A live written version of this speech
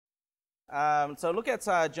So look at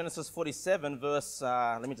Genesis 47, verse,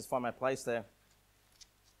 let me just find my place there.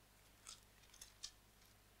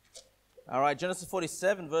 All right, Genesis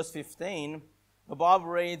 47, verse 15, the Bible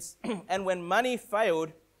reads, "And when money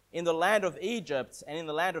failed in the land of Egypt and in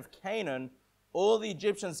the land of Canaan, all the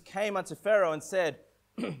Egyptians came unto Pharaoh and said,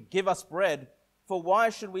 Give us bread, for why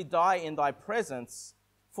should we die in thy presence?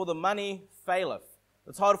 For the money faileth."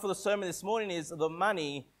 The title for the sermon this morning is "The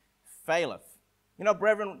Money Faileth." You know,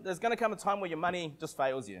 brethren, there's going to come a time where your money just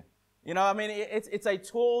fails you. You know, I mean, it's a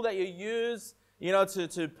tool that you use, you know,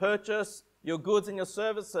 to purchase your goods and your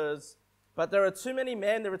services. But there are too many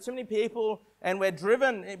men, there are too many people, and we're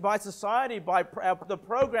driven by society, by the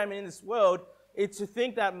programming in this world, it's to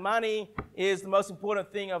think that money is the most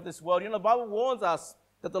important thing of this world. You know, the Bible warns us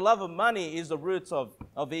that the love of money is the root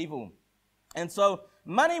of evil. And so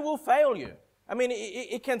money will fail you. I mean,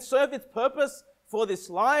 it can serve its purpose for this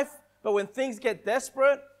life, but when things get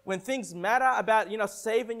desperate, when things matter about, you know,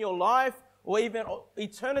 saving your life or even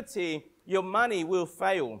eternity, your money will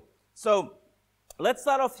fail. So let's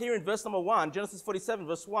start off here in verse number 1, Genesis 47,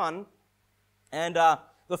 verse 1. And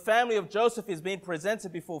the family of Joseph is being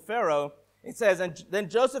presented before Pharaoh. It says, "And then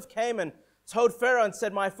Joseph came and told Pharaoh and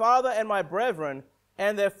said, My father and my brethren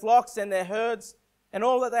and their flocks and their herds and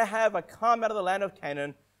all that they have are come out of the land of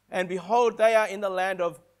Canaan. And behold, they are in the land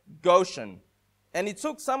of Goshen. And he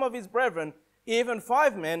took some of his brethren, even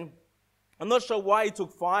 5 men." I'm not sure why he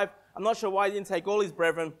took 5. I'm not sure why he didn't take all his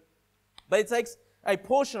brethren. But he takes a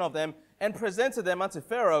portion of them and presented them unto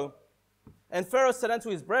Pharaoh. And Pharaoh said unto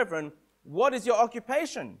his brethren, "What is your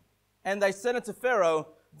occupation?" And they said unto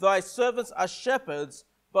Pharaoh, "Thy servants are shepherds,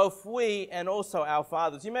 both we and also our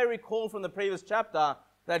fathers." You may recall from the previous chapter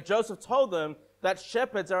that Joseph told them that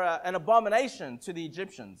shepherds are an abomination to the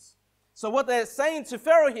Egyptians. So what they're saying to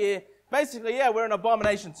Pharaoh here, basically, yeah, we're an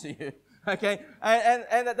abomination to you. Okay?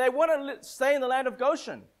 And that they want to stay in the land of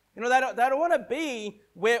Goshen. You know, they don't want to be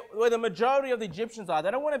where the majority of the Egyptians are.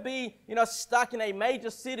 They don't want to be, you know, stuck in a major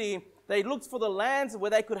city. They looked for the lands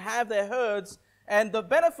where they could have their herds. And the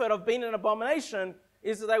benefit of being an abomination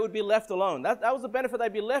is that they would be left alone. That was the benefit.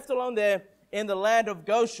 They'd be left alone there in the land of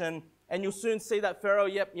Goshen. And you'll soon see that Pharaoh,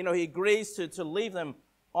 you know, he agrees to leave them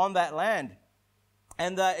on that land.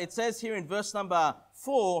 And it says here in verse number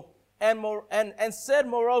 4, and said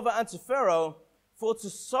moreover unto Pharaoh, "For to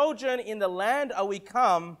sojourn in the land are we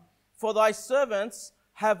come, for thy servants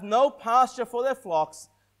have no pasture for their flocks,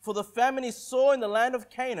 for the famine is sore in the land of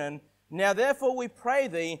Canaan. Now therefore we pray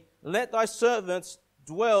thee, let thy servants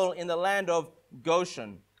dwell in the land of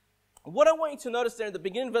Goshen." What I want you to notice there at the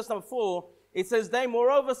beginning, verse number 4, it says, "They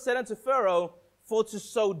moreover said unto Pharaoh, for to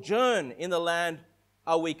sojourn in the land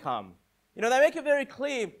are we come." You know, they make it very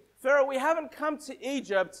clear, Pharaoh, we haven't come to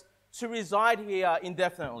Egypt to reside here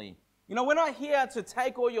indefinitely. You know, we're not here to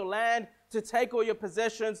take all your land, to take all your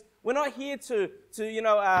possessions. We're not here to what's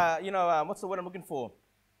the word I'm looking for?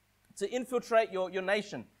 To infiltrate your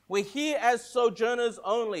nation. We're here as sojourners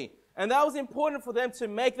only. And that was important for them to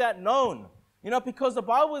make that known. You know, because the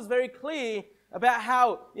Bible is very clear about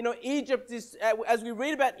how, you know, Egypt is, as we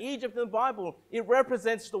read about Egypt in the Bible, it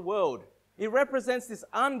represents the world. It represents this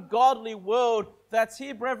ungodly world that's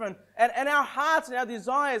here, brethren. And our hearts and our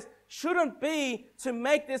desires shouldn't be to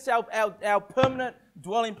make this our permanent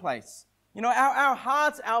dwelling place. You know, our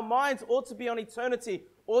hearts, our minds ought to be on eternity,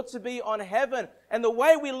 ought to be on heaven. And the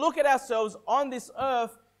way we look at ourselves on this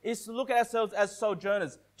earth is to look at ourselves as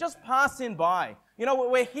sojourners, just passing by. You know,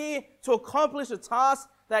 we're here to accomplish a task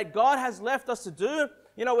that God has left us to do.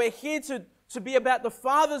 You know, we're here to be about the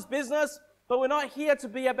Father's business, but we're not here to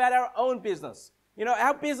be about our own business. You know,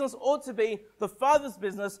 our business ought to be the Father's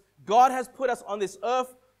business. God has put us on this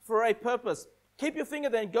earth for a purpose. Keep your finger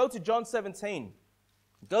there and go to John 17.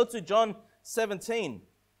 Go to John 17.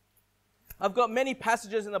 I've got many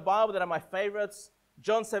passages in the Bible that are my favorites.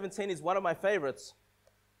 John 17 is one of my favorites.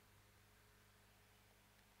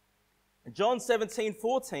 John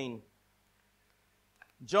 17:14.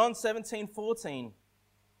 John 17:14.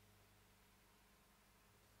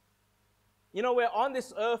 You know, we're on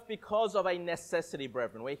this earth because of a necessity,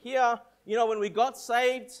 brethren. We're here, you know, when we got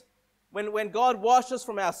saved, when God washed us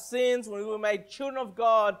from our sins, when we were made children of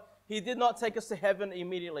God, He did not take us to heaven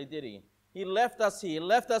immediately, did He? He left us here. He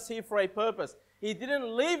left us here for a purpose. He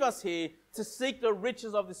didn't leave us here to seek the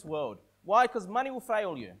riches of this world. Why? Because money will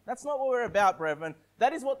fail you. That's not what we're about, brethren.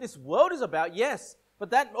 That is what this world is about, yes. But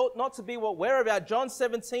that ought not to be what we're about. John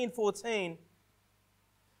 17:14.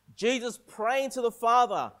 Jesus praying to the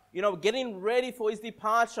Father, you know, getting ready for His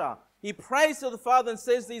departure. He prays to the Father and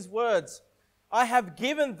says these words, "I have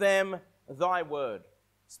given them thy word."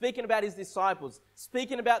 speaking about his disciples,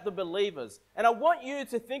 speaking about the believers. And I want you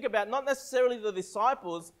to think about not necessarily the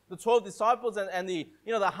disciples, the 12 disciples and the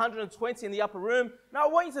 120 in the upper room. No, I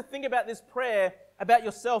want you to think about this prayer about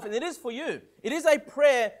yourself, and it is for you. It is a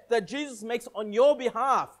prayer that Jesus makes on your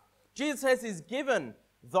behalf. Jesus says he's given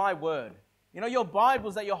thy word. You know, your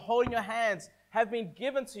Bibles that you're holding in your hands have been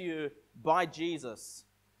given to you by Jesus.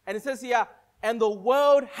 And it says here, and the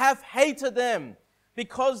world hath hated them,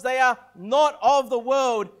 because they are not of the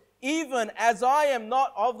world, even as I am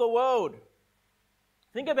not of the world.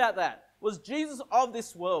 Think about that. Was Jesus of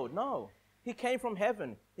this world? No. He came from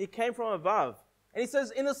heaven. He came from above. And he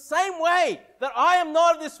says, in the same way that I am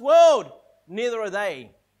not of this world, neither are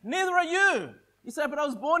they. Neither are you. You say, but I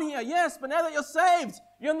was born here. Yes, but now that you're saved,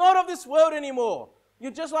 you're not of this world anymore.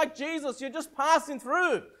 You're just like Jesus. You're just passing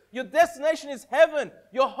through. Your destination is heaven.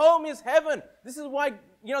 Your home is heaven. This is why,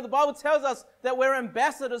 the Bible tells us that we're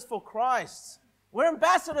ambassadors for Christ. We're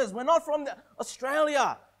ambassadors. We're not from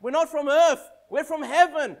Australia. We're not from earth. We're from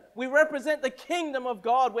heaven. We represent the kingdom of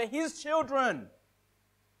God. We're his children.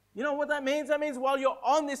 You know what that means? That means while you're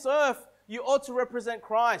on this earth, you ought to represent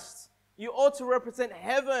Christ. You ought to represent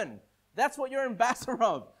heaven. That's what you're ambassador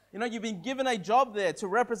of. You've been given a job there to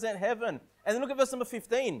represent heaven. And then look at verse number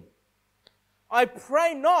 15. I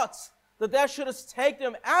pray not that thou shouldest take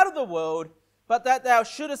them out of the world, but that thou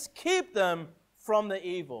shouldest keep them from the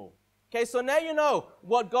evil. Okay, so now you know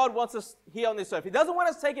what God wants us here on this earth. He doesn't want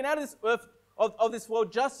us taken out of this earth, of this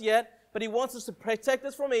world just yet, but he wants us to protect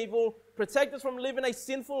us from evil, protect us from living a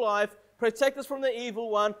sinful life, protect us from the evil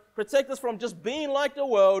one, protect us from just being like the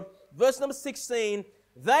world. Verse number 16,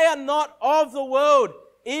 they are not of the world,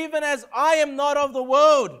 even as I am not of the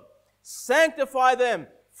world. Sanctify them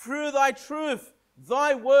through thy truth.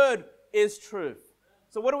 Thy word is truth.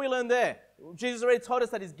 So what do we learn there? Jesus already told us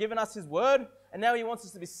that he's given us his word, and now he wants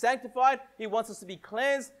us to be sanctified. He wants us to be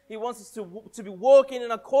cleansed. He wants us to be walking in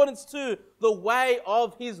accordance to the way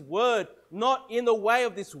of his word, not in the way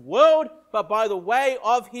of this world, but by the way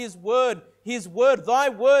of his word. His word, thy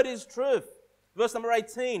word is truth. Verse number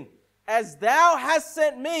 18, as thou hast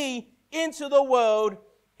sent me into the world,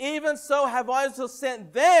 even so have I also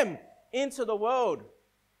sent them into the world.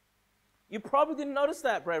 You probably didn't notice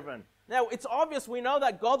that, brethren. Now, it's obvious. We know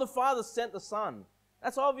that God the Father sent the Son.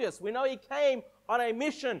 That's obvious. We know he came on a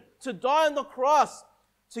mission to die on the cross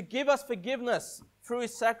to give us forgiveness through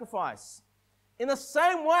his sacrifice. In the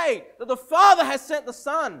same way that the Father has sent the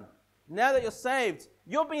Son, now that you're saved,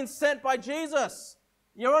 you're being sent by Jesus.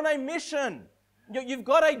 You're on a mission. You've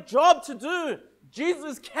got a job to do.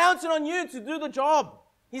 Jesus is counting on you to do the job.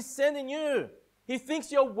 He's sending you. He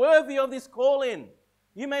thinks you're worthy of this calling.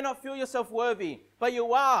 You may not feel yourself worthy, but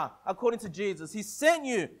you are, according to Jesus. He sent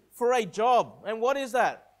you for a job. And what is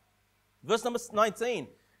that? Verse number 19.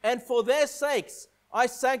 And for their sakes I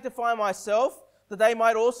sanctify myself, that they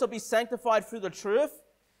might also be sanctified through the truth.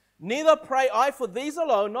 Neither pray I for these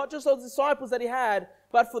alone, not just those disciples that he had,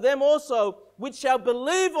 but for them also, which shall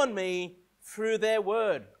believe on me through their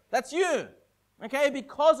word. That's you. Okay,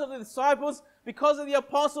 because of the disciples, because of the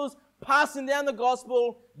apostles, passing down the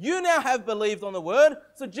gospel, you now have believed on the word.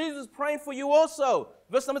 So Jesus is praying for you also.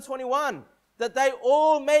 Verse number 21, that they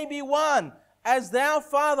all may be one, as thou,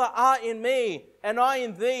 Father, art in me, and I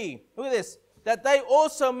in thee. Look at this. That they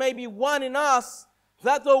also may be one in us,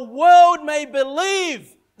 that the world may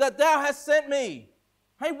believe that thou hast sent me.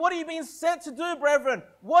 Hey, what are you being sent to do, brethren?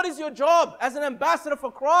 What is your job as an ambassador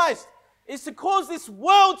for Christ? It's to cause this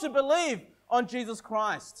world to believe on Jesus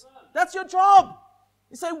Christ. That's your job.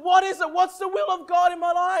 You say, what is it? What's the will of God in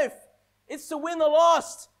my life? It's to win the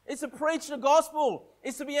lost. It's to preach the gospel.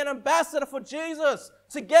 It's to be an ambassador for Jesus,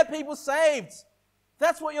 to get people saved.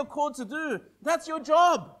 That's what you're called to do. That's your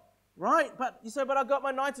job, right? But you say, but I got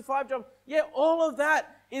my 9-to-5 job. Yeah, all of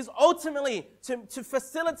that is ultimately to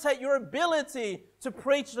facilitate your ability to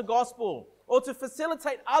preach the gospel, or to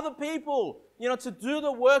facilitate other people, to do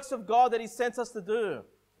the works of God that he sent us to do.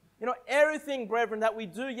 Everything, brethren, that we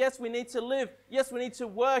do, yes, we need to live. Yes, we need to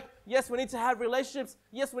work. Yes, we need to have relationships.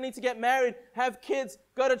 Yes, we need to get married, have kids,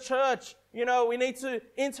 go to church. We need to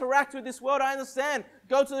interact with this world. I understand.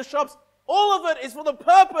 Go to the shops. All of it is for the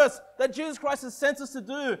purpose that Jesus Christ has sent us to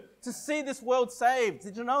do, to see this world saved.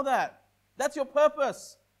 Did you know that? That's your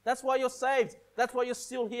purpose. That's why you're saved. That's why you're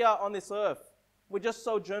still here on this earth. We're just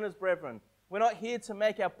sojourners, brethren. We're not here to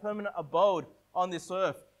make our permanent abode on this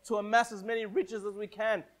earth, to amass as many riches as we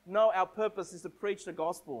can. No, our purpose is to preach the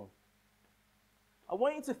gospel. I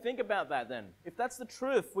want you to think about that then. If that's the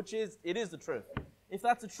truth, it is the truth. If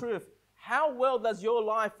that's the truth, how well does your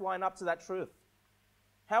life line up to that truth?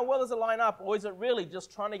 How well does it line up? Or is it really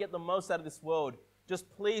just trying to get the most out of this world? Just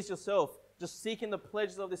please yourself. just seeking the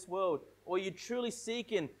pleasures of this world, or are you truly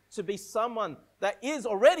seeking to be someone that is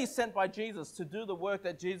already sent by Jesus to do the work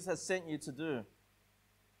that Jesus has sent you to do?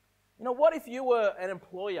 You know, what if you were an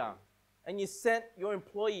employer and you sent your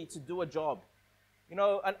employee to do a job? You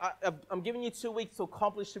know, I'm giving you 2 weeks to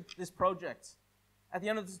accomplish this project. At the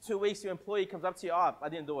end of the 2 weeks, your employee comes up to you, I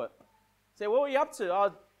didn't do it. Say, what were you up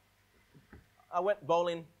to? I went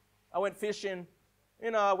bowling. I went fishing.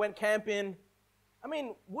 You know, I went camping. I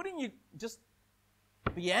mean, wouldn't you just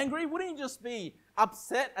be angry? Wouldn't you just be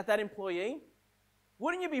upset at that employee?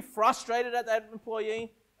 Wouldn't you be frustrated at that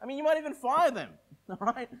employee? I mean, you might even fire them, all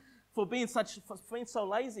right, for being so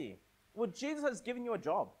lazy. Well, Jesus has given you a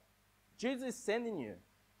job. Jesus is sending you.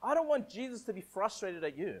 I don't want Jesus to be frustrated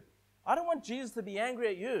at you. I don't want Jesus to be angry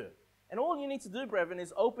at you. And all you need to do, brethren,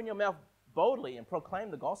 is open your mouth boldly and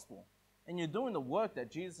proclaim the gospel. And you're doing the work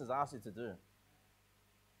that Jesus has asked you to do.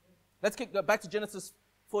 Let's go back to Genesis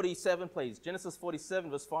 47, please. Genesis 47,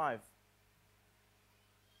 verse 5.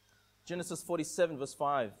 Genesis 47, verse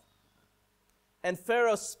 5. And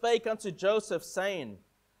Pharaoh spake unto Joseph, saying,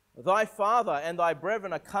 Thy father and thy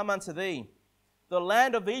brethren are come unto thee. The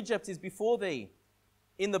land of Egypt is before thee.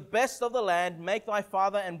 In the best of the land make thy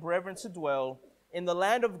father and brethren to dwell. In the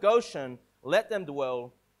land of Goshen let them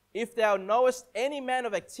dwell. If thou knowest any man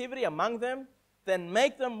of activity among them, then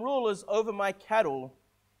make them rulers over my cattle.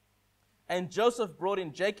 And Joseph brought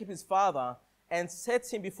in Jacob his father and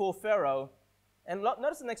set him before Pharaoh. And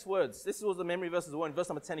notice the next words. This was the memory verse as well. In verse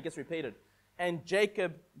number 10 it gets repeated. And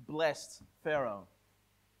Jacob blessed Pharaoh.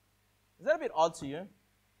 Is that a bit odd to you?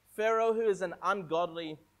 Pharaoh, who is an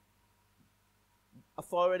ungodly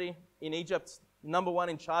authority in Egypt, number one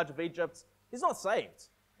in charge of Egypt, he's not saved.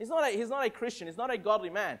 He's not a Christian. He's not a godly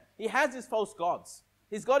man. He has his false gods.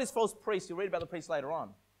 He's got his false priests. You'll read about the priests later on.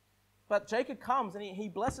 But Jacob comes and he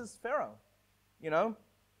blesses Pharaoh, you know.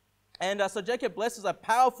 And so Jacob blesses a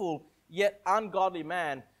powerful yet ungodly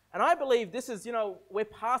man. And I believe this is, you know, we're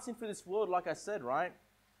passing through this world, like I said, right?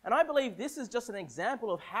 And I believe this is just an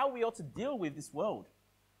example of how we ought to deal with this world.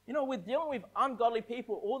 You know, we're dealing with ungodly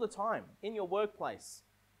people all the time in your workplace,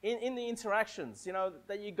 in the interactions, you know,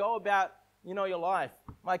 that you go about, you know, your life.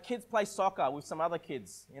 My kids play soccer with some other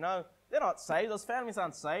kids, you know. They're not saved. Those families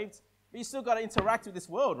aren't saved. But you still got to interact with this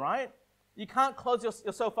world, right? You can't close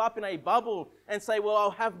yourself up in a bubble and say, well,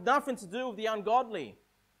 I'll have nothing to do with the ungodly.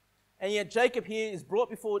 And yet Jacob here is brought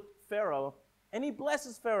before Pharaoh, and he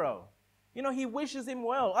blesses Pharaoh. You know, he wishes him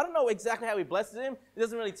well. I don't know exactly how he blesses him. It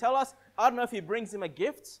doesn't really tell us. I don't know if he brings him a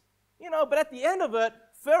gift. You know, but at the end of it,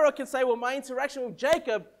 Pharaoh can say, well, my interaction with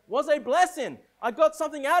Jacob was a blessing. I got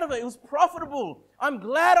something out of it. It was profitable. I'm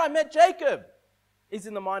glad I met Jacob. Is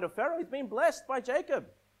in the mind of Pharaoh. He's been blessed by Jacob.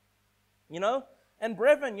 You know, and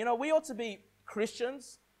brethren, you know, we ought to be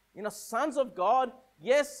Christians, you know, sons of God.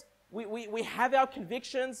 Yes, we have our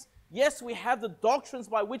convictions. Yes, we have the doctrines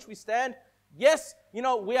by which we stand. Yes, you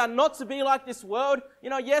know, we are not to be like this world. You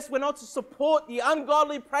know, yes, we're not to support the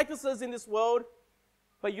ungodly practices in this world.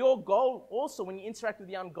 But your goal also when you interact with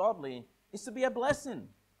the ungodly is to be a blessing.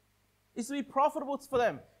 Is to be profitable for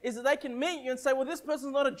them. Is that they can meet you and say, well, this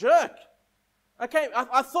person's not a jerk. Okay,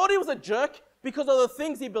 I thought he was a jerk because of the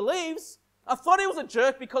things he believes. I thought he was a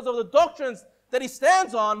jerk because of the doctrines that he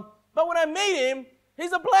stands on. But when I meet him,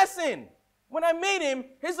 he's a blessing. When I meet him,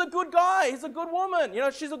 he's a good guy. He's a good woman. You know,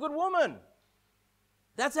 she's a good woman.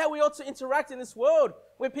 That's how we ought to interact in this world,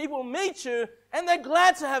 where people meet you and they're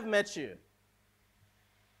glad to have met you.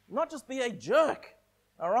 Not just be a jerk,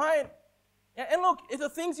 all right? And look, if the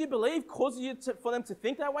things you believe cause you for them to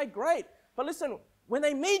think that way, great. But listen, when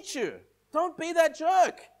they meet you, don't be that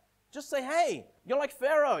jerk. Just say, hey, you're like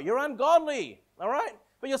Pharaoh. You're ungodly, all right?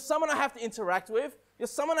 But you're someone I have to interact with. You're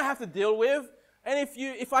someone I have to deal with. And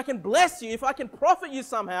if I can bless you, if I can profit you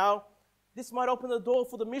somehow, this might open the door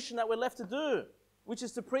for the mission that we're left to do, which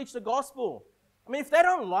is to preach the gospel. I mean, if they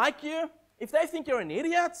don't like you, if they think you're an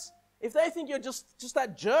idiot, if they think you're just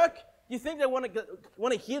that jerk, do you think they want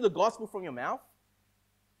to hear the gospel from your mouth?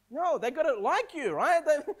 No, they got to like you, right?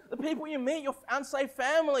 The people you meet, your unsaved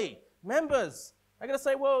family, members, they're going to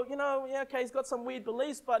say, well, you know, yeah, okay, he's got some weird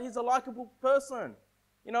beliefs, but he's a likable person.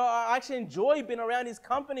 You know, I actually enjoy being around his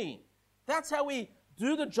company. That's how we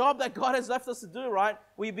do the job that God has left us to do, right?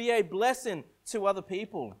 We be a blessing to other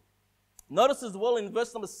people. Notice as well in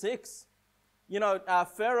verse number 6, you know,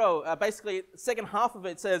 Pharaoh, basically, the second half of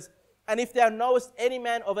it says, and if thou knowest any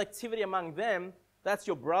man of activity among them, that's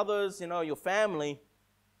your brothers, you know, your family,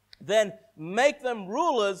 then make them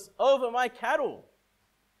rulers over my cattle.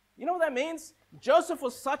 You know what that means? Joseph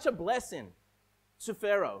was such a blessing to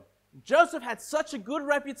Pharaoh. Joseph had such a good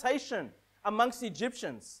reputation amongst the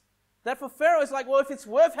Egyptians That for Pharaoh, it's like, well, if it's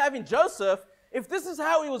worth having Joseph, if this is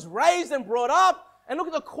how he was raised and brought up, and look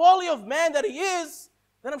at the quality of man that he is,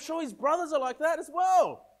 then I'm sure his brothers are like that as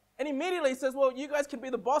well. And immediately he says, well, you guys can be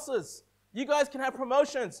the bosses. You guys can have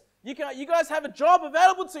promotions. You guys have a job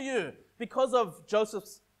available to you because of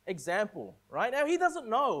Joseph's example, right? Now, he doesn't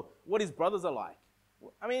know what his brothers are like.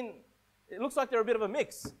 I mean, it looks like they're a bit of a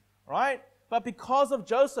mix, right? But because of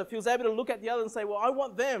Joseph, he was able to look at the others and say, well, I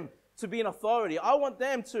want them to be in authority. I want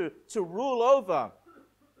them to rule over,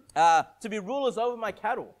 to be rulers over my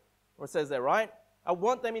cattle, or it says there, right? I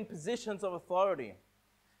want them in positions of authority.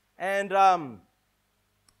 And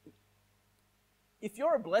if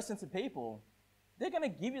you're a blessing to people, they're going to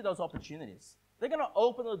give you those opportunities. They're going to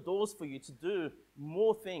open the doors for you to do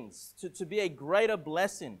more things, to be a greater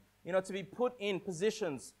blessing, to be put in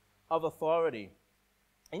positions of authority.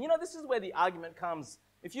 And this is where the argument comes.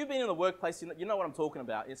 If you've been in the workplace, you know what I'm talking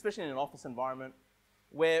about, especially in an office environment,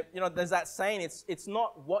 where, there's that saying, it's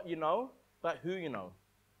not what you know, but who you know.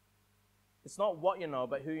 It's not what you know,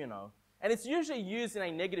 but who you know. And it's usually used in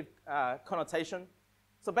a negative connotation.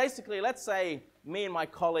 So basically, let's say me and my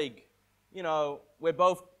colleague, we're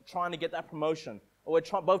both trying to get that promotion, or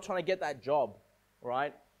we're both trying to get that job,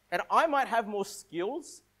 right? And I might have more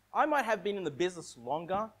skills. I might have been in the business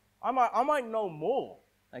longer. I might know more,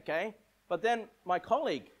 okay? But then my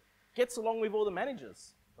colleague gets along with all the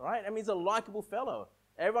managers, right? I mean, he's a likable fellow.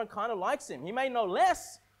 Everyone kind of likes him. He may know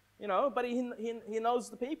less, but he knows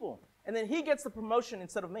the people. And then he gets the promotion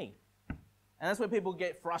instead of me. And that's where people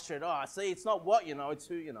get frustrated. Oh, see, it's not what you know, it's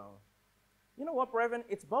who you know. You know what, brethren?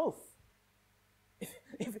 It's both.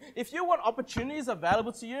 If you want opportunities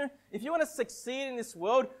available to you, if you want to succeed in this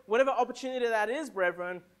world, whatever opportunity that is,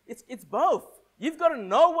 brethren, it's both. You've got to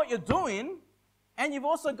know what you're doing, and you've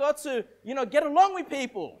also got to, get along with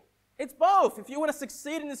people. It's both. If you want to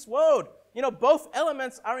succeed in this world, both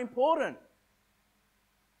elements are important.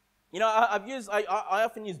 I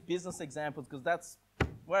often use business examples because that's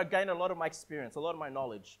where I gain a lot of my experience, a lot of my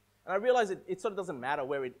knowledge. And I realize it sort of doesn't matter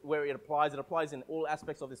where it applies. It applies in all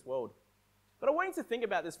aspects of this world. But I want you to think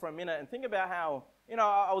about this for a minute and think about how,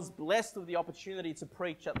 I was blessed with the opportunity to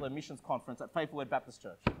preach at the missions conference at Faileth Baptist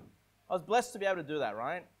Church. I was blessed to be able to do that,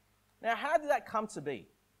 right? Now, how did that come to be?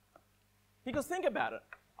 Because think about it.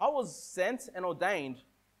 I was sent and ordained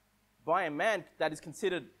by a man that is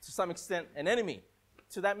considered, to some extent, an enemy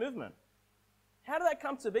to that movement. How did that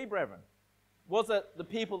come to be, brethren? Was it the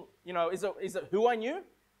people, is it who I knew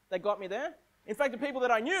that got me there? In fact, the people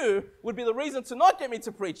that I knew would be the reason to not get me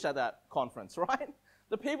to preach at that conference, right?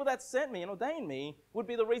 The people that sent me and ordained me would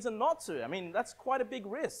be the reason not to. I mean, that's quite a big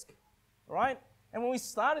risk, right? And when we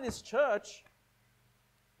started this church,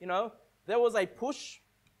 there was a push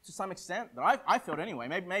to some extent, that I felt anyway.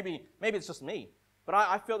 Maybe it's just me. But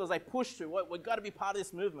I felt there was a push to, we've got to be part of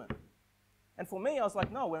this movement. And for me, I was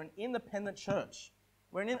like, no, we're an independent church.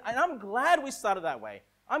 And I'm glad we started that way.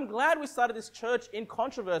 I'm glad we started this church in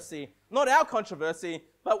controversy, not our controversy,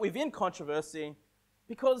 but within controversy,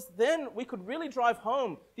 because then we could really drive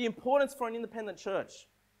home the importance for an independent church,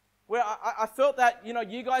 where I felt that,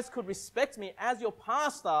 you guys could respect me as your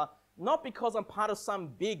pastor, not because I'm part of some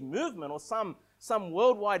big movement or some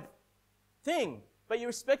worldwide thing, but you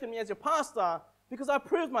respected me as your pastor because I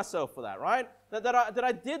proved myself for that, right? That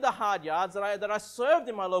I did the hard yards, that I served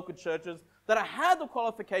in my local churches, that I had the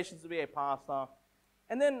qualifications to be a pastor.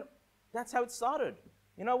 And then that's how it started.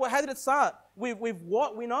 How did it start? With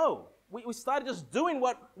what we know. We started just doing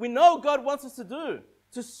what we know God wants us to do,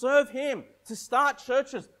 to serve Him, to start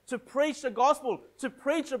churches, to preach the gospel, to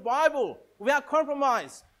preach the Bible without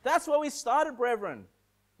compromise. That's where we started, brethren.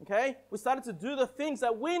 Okay? We started to do the things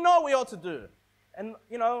that we know we ought to do. And,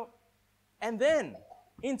 and then,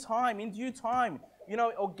 in due time,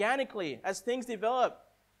 organically, as things develop,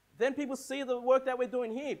 then people see the work that we're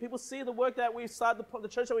doing here. People see the work that we started, the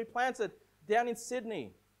church that we planted down in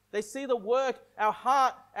Sydney. They see the work, our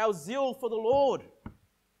heart, our zeal for the Lord.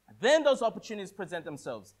 Then those opportunities present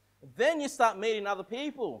themselves. Then you start meeting other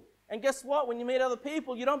people. And guess what? When you meet other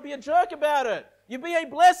people, you don't be a jerk about it. You be a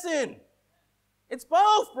blessing. It's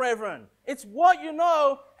both, brethren. It's what you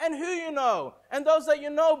know and who you know. And those that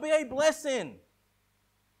you know, be a blessing.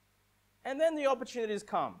 And then the opportunities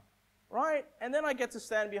come. Right? And then I get to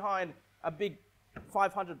stand behind a big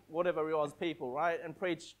 500, whatever it was, people, right? And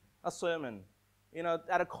preach a sermon,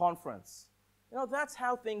 at a conference. That's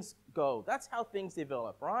how things go. That's how things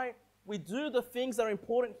develop, right? We do the things that are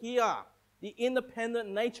important here. The independent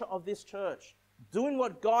nature of this church. Doing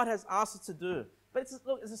what God has asked us to do. But it's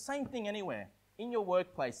the same thing anywhere. In your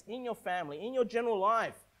workplace, in your family, in your general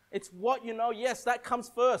life. It's what you know. Yes, that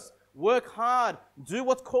comes first. Work hard. Do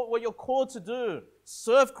what you're called to do.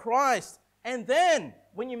 serve Christ. And then,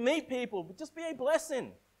 when you meet people, just be a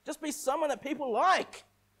blessing. Just be someone that people like,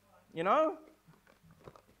 you know?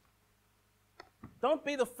 Don't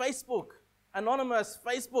be the anonymous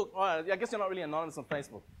Facebook. Oh, I guess you're not really anonymous on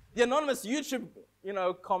Facebook. The anonymous YouTube,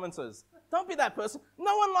 commenters. Don't be that person.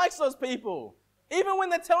 No one likes those people. Even when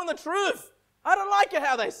they're telling the truth. I don't like it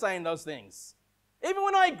how they're saying those things. Even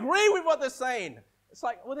when I agree with what they're saying. It's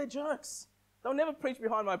like, well, they're jerks. They'll never preach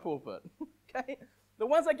behind my pulpit. Okay? The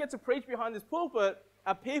ones that get to preach behind this pulpit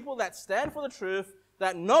are people that stand for the truth,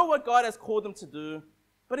 that know what God has called them to do,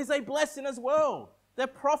 but is a blessing as well. They're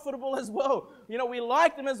profitable as well. We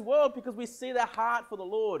like them as well because we see their heart for the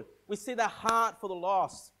Lord. We see their heart for the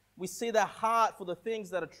lost. We see their heart for the things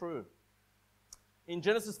that are true. In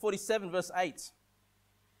Genesis 47, verse 8.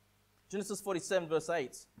 Genesis 47, verse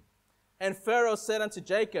 8. And Pharaoh said unto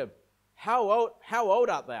Jacob, How old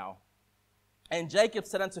art thou? And Jacob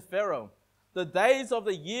said unto Pharaoh, The days of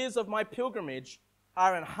the years of my pilgrimage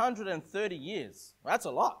are 130 years. Well, that's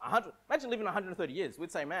a lot. Imagine living 130 years.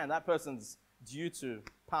 We'd say, man, that person's due to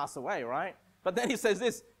pass away, right? But then he says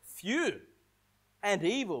this, Few and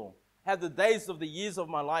evil have the days of the years of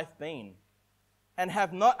my life been, and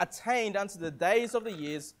have not attained unto the days of the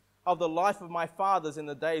years of the life of my fathers in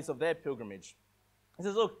the days of their pilgrimage. He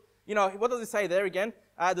says, look, what does he say there again?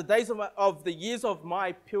 The days of the years of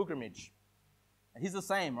my pilgrimage. He's the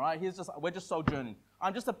same, right? We're just sojourning.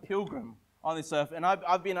 I'm just a pilgrim on this earth, and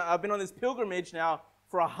I've been on this pilgrimage now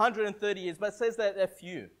for 130 years, but it says that they're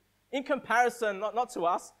few. In comparison, not to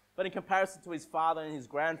us, but in comparison to his father and his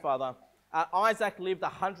grandfather, Isaac lived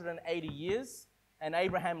 180 years, and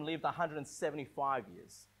Abraham lived 175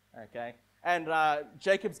 years, okay? And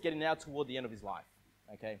Jacob's getting now toward the end of his life,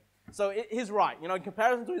 okay? So he's right. In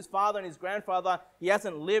comparison to his father and his grandfather, he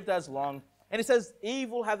hasn't lived as long. And he says,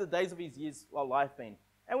 evil have the days of his years of life been.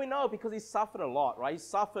 And we know because he suffered a lot, right? He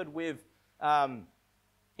suffered with,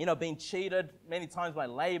 being cheated many times by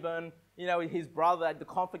Laban, his brother, the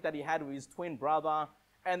conflict that he had with his twin brother.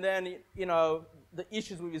 And then, the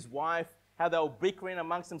issues with his wife, how they were bickering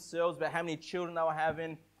amongst themselves about how many children they were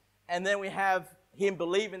having. And then we have him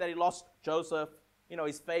believing that he lost Joseph,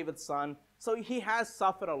 his favored son. So he has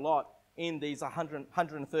suffered a lot in these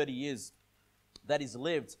 130 years that he's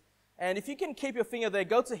lived. And if you can keep your finger there,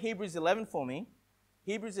 go to Hebrews 11 for me.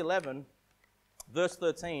 Hebrews 11, verse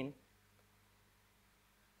 13.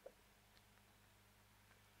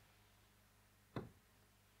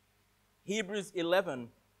 Hebrews 11,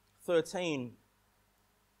 13.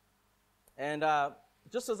 And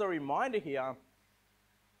just as a reminder here,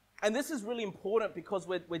 and this is really important because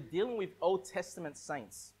we're dealing with Old Testament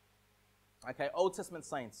saints. Okay, Old Testament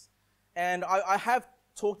saints. And I have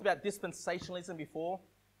talked about dispensationalism before,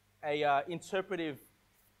 a interpretive,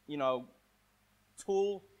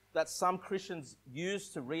 tool that some Christians use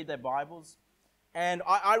to read their Bibles. And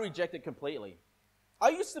I reject it completely. I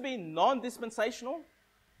used to be non-dispensational,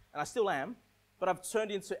 and I still am, but I've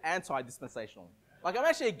turned into anti-dispensational. Like, I'm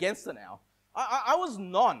actually against it now. I was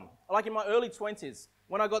like in my early 20s.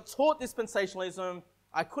 When I got taught dispensationalism,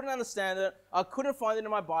 I couldn't understand it. I couldn't find it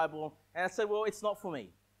in my Bible. And I said, well, it's not for me.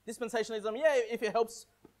 Dispensationalism, yeah, if it helps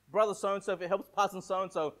brother so-and-so, if it helps person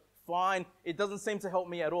so-and-so, fine. It doesn't seem to help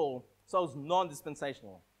me at all. So I was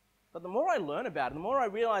non-dispensational. But the more I learn about it, the more I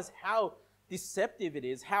realize how deceptive it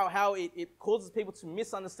is, how it causes people to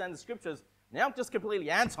misunderstand the scriptures. Now I'm just completely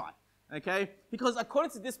anti, okay? Because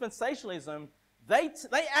according to dispensationalism, they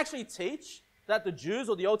actually teach that the Jews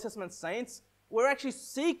or the Old Testament saints were actually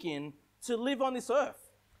seeking to live on this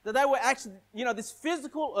earth. That they were actually, this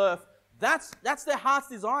physical earth, that's their heart's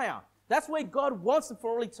desire. That's where God wants them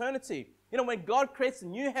for all eternity. When God creates the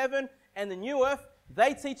new heaven and the new earth,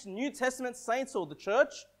 they teach the New Testament saints or the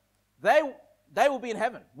church, they will be in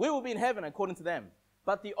heaven. We will be in heaven according to them.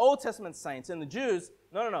 But the Old Testament saints and the Jews,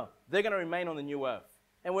 no. They're going to remain on the new earth.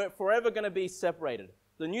 And we're forever going to be separated.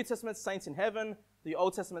 The New Testament saints in heaven, the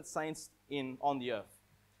Old Testament saints on the earth.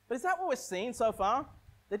 But is that what we're seeing so far?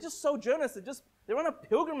 They're just sojourners. They're on a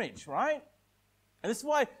pilgrimage, right? And this is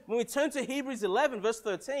why when we turn to Hebrews 11, verse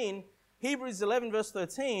 13,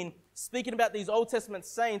 speaking about these Old Testament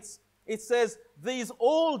saints, it says, these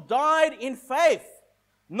all died in faith,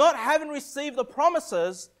 not having received the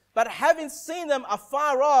promises, but having seen them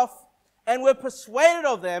afar off, and were persuaded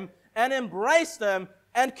of them, and embraced them,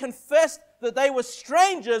 and confessed that they were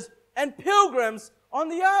strangers and pilgrims on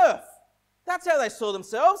the earth. That's how they saw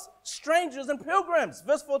themselves, strangers and pilgrims.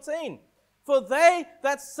 Verse 14, for they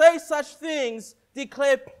that say such things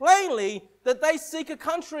declare plainly that they seek a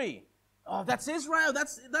country. Oh, that's Israel,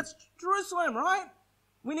 that's Jerusalem, right?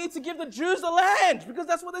 We need to give the Jews the land because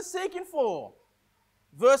that's what they're seeking for.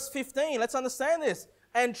 Verse 15, let's understand this.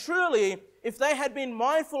 And truly, if they had been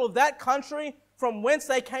mindful of that country from whence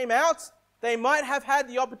they came out, they might have had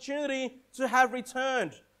the opportunity to have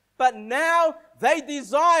returned. But now they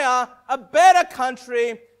desire a better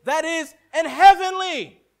country, that is, an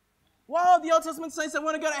heavenly. Wow, the Old Testament saints they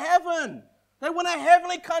want to go to heaven. They want a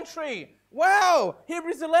heavenly country. Wow,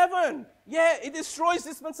 Hebrews 11. Yeah, it destroys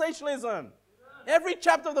dispensationalism. Every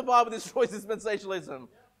chapter of the Bible destroys dispensationalism.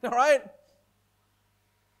 All right?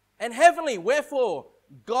 And heavenly, wherefore,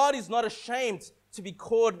 God is not ashamed to be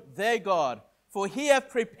called their God, for he hath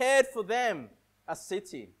prepared for them a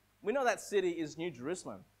city. We know that city is New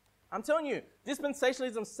Jerusalem. I'm telling you,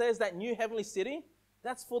 dispensationalism says that new heavenly city,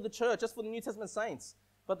 that's for the church, that's for the New Testament saints.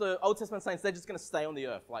 But the Old Testament saints, they're just going to stay on the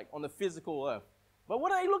earth, like on the physical earth. But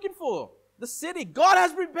what are they looking for? The city. God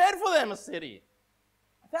has prepared for them a city.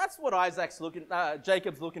 That's what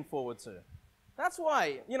Jacob's looking forward to. That's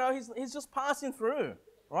why, he's just passing through,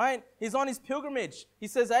 right? He's on his pilgrimage. He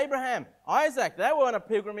says, Abraham, Isaac, they were on a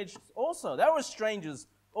pilgrimage also. They were strangers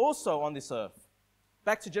also on this earth.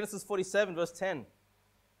 Back to Genesis 47, verse 10.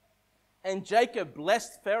 And Jacob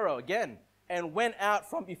blessed Pharaoh again and went out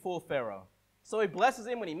from before Pharaoh. So he blesses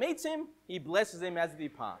him when he meets him. He blesses him as he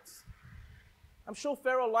departs. I'm sure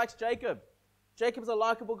Pharaoh likes Jacob. Jacob's a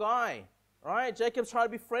likable guy, right? Jacob's trying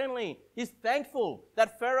to be friendly. He's thankful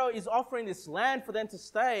that Pharaoh is offering this land for them to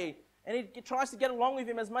stay, and he tries to get along with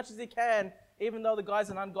him as much as he can, even though the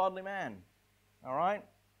guy's an ungodly man. All right?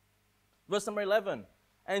 Verse number 11.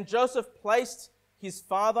 And Joseph placed his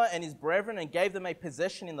father and his brethren and gave them a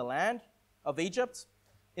possession in the land of Egypt,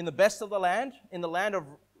 in the best of the land, in the land of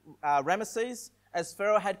Ramesses, as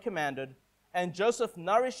Pharaoh had commanded. And Joseph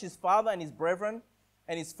nourished his father and his brethren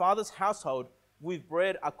and his father's household with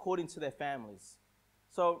bread according to their families.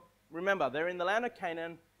 So remember, they're in the land of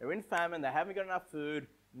Canaan, they're in famine, they haven't got enough food.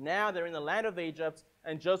 Now they're in the land of Egypt,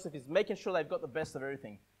 and Joseph is making sure they've got the best of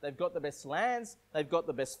everything. They've got the best lands, they've got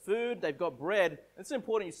the best food, they've got bread. It's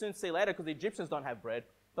important, you soon see later, because the Egyptians don't have bread,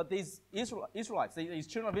 but these Israelites, these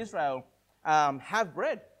children of Israel, have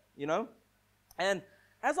bread, And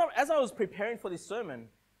as I was preparing for this sermon,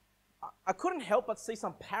 I couldn't help but see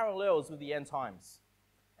some parallels with the end times.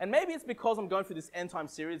 And maybe it's because I'm going through this end time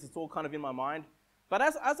series, it's all kind of in my mind. But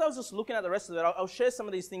as I was just looking at the rest of it, I'll share some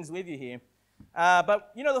of these things with you here.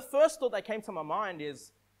 But the first thought that came to my mind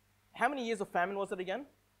is, how many years of famine was it again?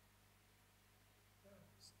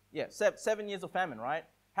 Yeah, 7 years of famine, right?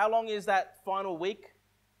 How long is that final week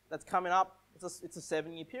that's coming up? It's a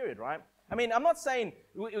 7-year period, right? I mean, I'm not saying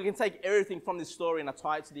we can take everything from this story and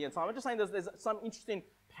apply it to the end time. I'm just saying there's some interesting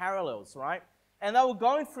parallels, right? And they were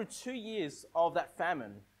going through 2 years of that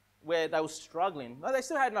famine where they were struggling. Well, they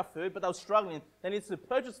still had enough food, but they were struggling. They needed to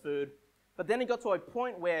purchase food. But then it got to a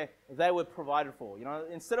point where they were provided for.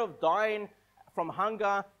 Instead of dying from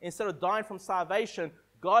hunger, instead of dying from starvation,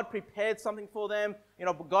 God prepared something for them.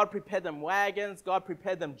 God prepared them wagons. God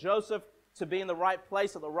prepared them Joseph to be in the right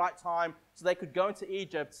place at the right time so they could go into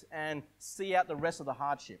Egypt and see out the rest of the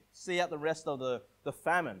hardship, see out the rest of the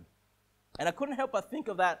famine. And I couldn't help but think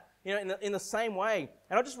of that, in the same way.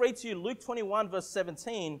 And I'll just read to you Luke 21, verse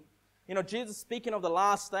 17. Jesus speaking of the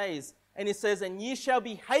last days, and he says, "And ye shall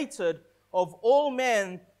be hated of all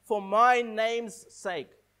men for my name's sake."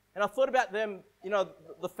 And I thought about them,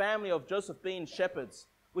 the family of Joseph being shepherds,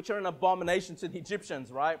 which are an abomination to the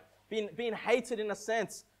Egyptians, right? Being hated in a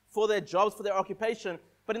sense for their jobs, for their occupation.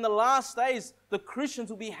 But in the last days, the Christians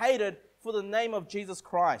will be hated for the name of Jesus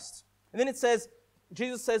Christ. And then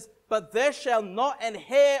Jesus says, "But there shall not an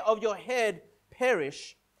hair of your head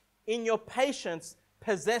perish. In your patience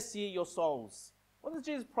possess ye your souls." What does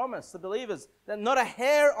Jesus promise the believers? That not a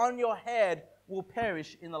hair on your head will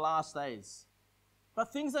perish in the last days.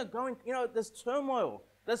 But things are going, there's turmoil,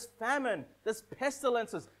 there's famine, there's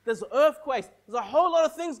pestilences, there's earthquakes. There's a whole lot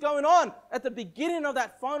of things going on at the beginning of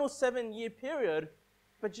that final 7-year period.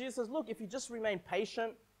 But Jesus says, look, if you just remain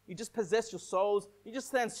patient, you just possess your souls, you just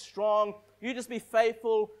stand strong, you just be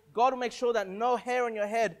faithful, God will make sure that no hair on your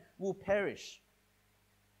head will perish.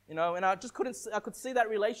 And I could see that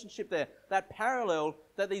relationship there, that parallel,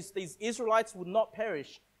 that these Israelites would not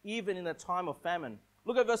perish even in the time of famine.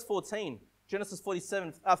 Look at verse 14, Genesis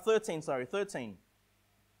 13.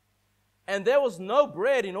 "And there was no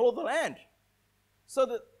bread in all the land." So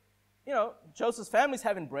that, Joseph's family's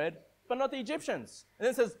having bread, but not the Egyptians. And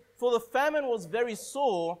then it says, "For the famine was very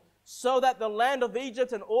sore, so that the land of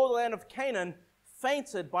Egypt and all the land of Canaan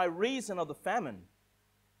fainted by reason of the famine."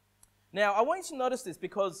 Now, I want you to notice this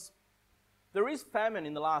because there is famine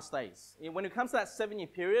in the last days. When it comes to that 7-year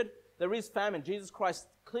period, there is famine. Jesus Christ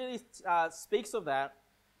clearly speaks of that.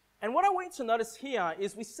 And what I want you to notice here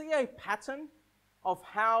is we see a pattern of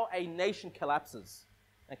how a nation collapses.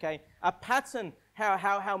 Okay? A pattern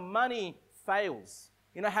how money fails.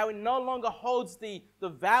 You know, how it no longer holds the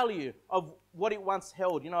value of what it once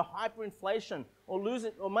held. You know, hyperinflation or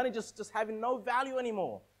losing, or money just having no value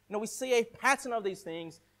anymore. You know, we see a pattern of these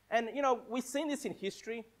things. And, you know, we've seen this in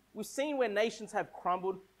history. We've seen where nations have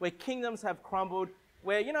crumbled, where kingdoms have crumbled,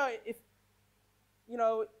 where, you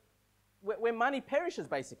know, where money perishes,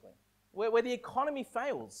 basically, where the economy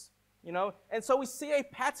fails, you know. And so we see a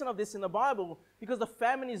pattern of this in the Bible because the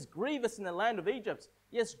famine is grievous in the land of Egypt.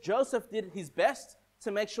 Yes, Joseph did his best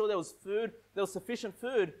to make sure there was food, there was sufficient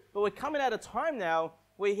food, but we're coming at a time now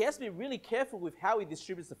where he has to be really careful with how he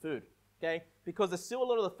distributes the food, okay? Because there's still a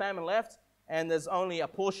lot of the famine left, and there's only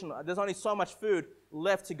so much food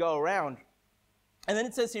left to go around. And then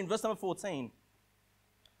it says here in verse number 14,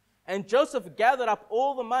 and Joseph gathered up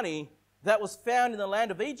all the money that was found in the land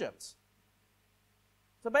of Egypt.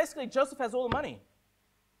 So basically, Joseph has all the money.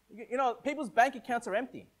 You know, people's bank accounts are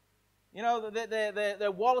empty. You know,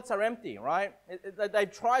 their wallets are empty, right?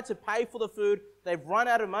 They've tried to pay for the food. They've run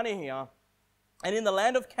out of money here. And in the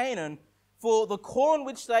land of Canaan, for the corn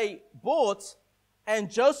which they bought,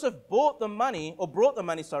 and Joseph brought the money,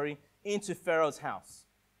 into Pharaoh's house.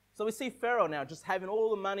 So we see Pharaoh now just having all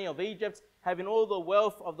the money of Egypt, having all the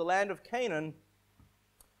wealth of the land of Canaan.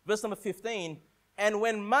 Verse number 15, and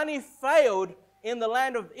when money failed in the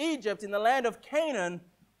land of Egypt, in the land of Canaan,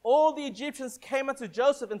 all the Egyptians came unto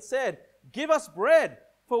Joseph and said, give us bread,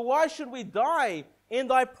 for why should we die in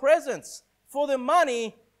thy presence? For the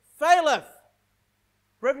money faileth.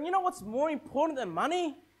 Brethren, you know what's more important than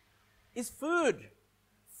money? Is food.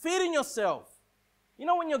 Feeding yourself. You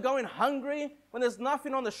know when you're going hungry, when there's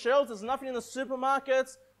nothing on the shelves, there's nothing in the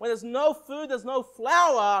supermarkets, when there's no food, there's no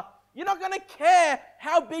flour, you're not going to care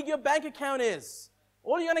how big your bank account is.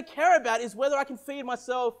 All you're going to care about is whether I can feed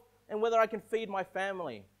myself and whether I can feed my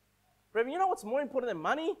family. Brethren, you know what's more important than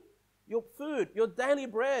money? Your food, your daily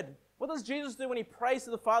bread. What does Jesus do when he prays to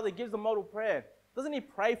the Father, he gives the model prayer? Doesn't he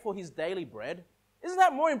pray for his daily bread? Isn't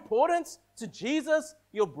that more important to Jesus,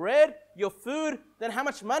 your bread, your food, than how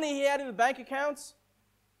much money he had in the bank accounts?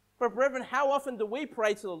 But brethren, how often do we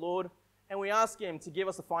pray to the Lord and we ask him to give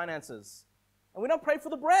us the finances? And we don't pray for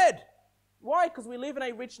the bread. Why? Because we live in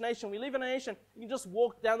a rich nation. We live in a nation, you just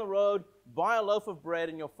walk down the road, buy a loaf of bread,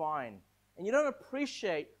 and you're fine. And you don't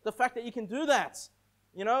appreciate the fact that you can do that,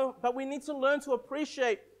 you know? But we need to learn to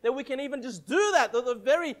appreciate that we can even just do that,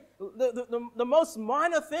 the most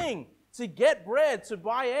minor thing, to get bread, to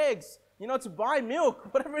buy eggs, you know, to buy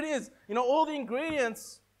milk, whatever it is, you know, all the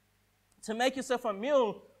ingredients to make yourself a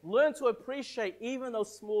meal. Learn to appreciate even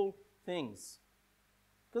those small things.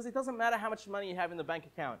 Because it doesn't matter how much money you have in the bank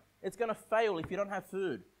account. It's going to fail if you don't have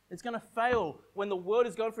food. It's going to fail when the world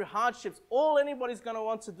is going through hardships. All anybody's going to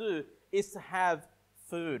want to do is to have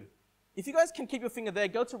food. If you guys can keep your finger there,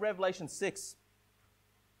 go to Revelation 6.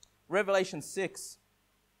 Revelation 6,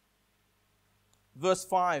 verse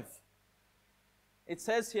 5. It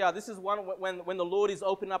says here, this is one when the Lord is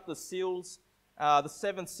opening up the seals, the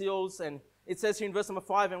 7 seals, and it says here in verse number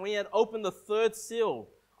 5, and when he had opened the 3rd seal,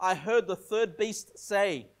 I heard the 3rd beast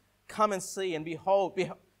say, come and see, and behold,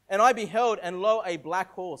 and I beheld, and lo, a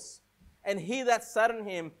black horse. And he that sat on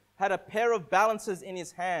him had a pair of balances in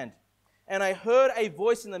his hand. And I heard a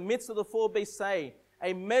voice in the midst of the 4 beasts say,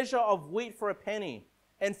 a measure of wheat for a penny,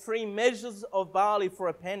 and 3 measures of barley for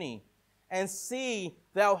a penny. And see,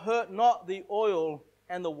 thou hurt not the oil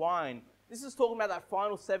and the wine. This is talking about that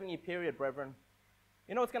final 7-year period, brethren.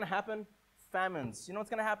 You know what's going to happen? Famines. You know what's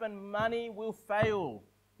going to happen? Money will fail.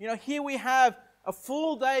 You know, here we have a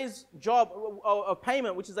full day's job, a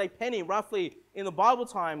payment, which is a penny roughly in the Bible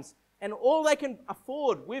times, and all they can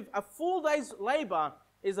afford with a full day's labor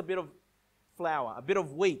is a bit of flour, a bit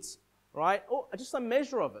of wheat, right? Or just a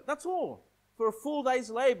measure of it. That's all. For a full day's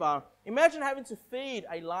labor, imagine having to feed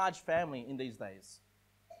a large family in these days.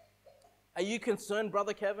 Are you concerned,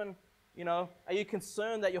 Brother Kevin? You know, are you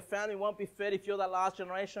concerned that your family won't be fed if you're that last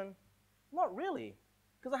generation? Not really,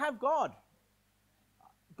 because I have God.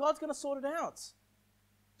 God's going to sort it out.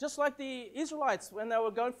 Just like the Israelites when they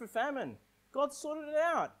were going through famine. God sorted it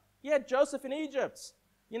out. He had Joseph in Egypt.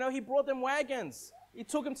 You know, he brought them wagons. He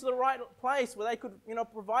took them to the right place where they could, you know,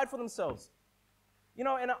 provide for themselves. You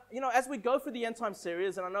know, and, you know, as we go through the end time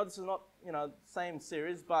series, and I know this is not, you know, same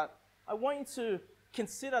series, but I want you to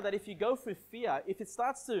consider that if you go through fear,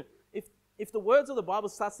 if the words of the Bible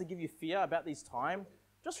starts to give you fear about these times,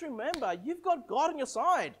 just remember, you've got God on your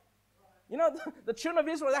side. You know, the children of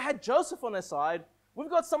Israel, they had Joseph on their side. We've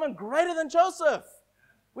got someone greater than Joseph.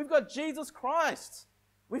 We've got Jesus Christ.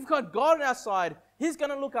 We've got God on our side. He's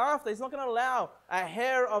going to look after. He's not going to allow a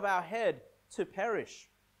hair of our head to perish.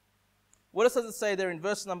 What else does it say there in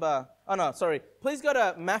verse number... Oh, no, sorry. Please go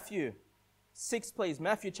to Matthew 6, please.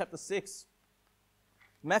 Matthew chapter 6.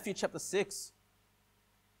 Matthew chapter 6.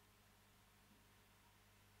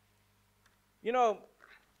 You know,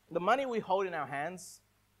 the money we hold in our hands,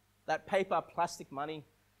 that paper, plastic money,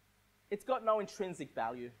 it's got no intrinsic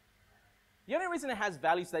value. The only reason it has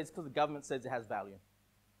value today is because the government says it has value.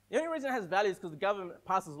 The only reason it has value is because the government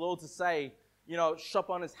passes law to say, you know, shop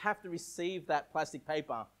owners have to receive that plastic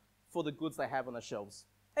paper for the goods they have on the shelves.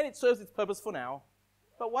 And it serves its purpose for now,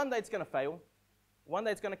 but one day it's going to fail. One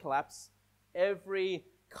day it's going to collapse. Every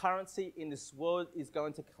currency in this world is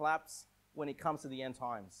going to collapse when it comes to the end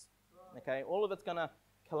times. Okay, all of it's going to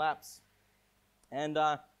collapse. And,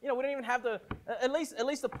 you know, we don't even have at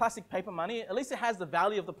least the plastic paper money, at least it has the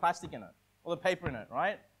value of the plastic in it, or the paper in it,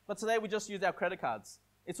 right? But today we just use our credit cards.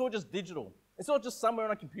 It's all just digital. It's all just somewhere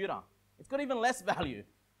on a computer. It's got even less value,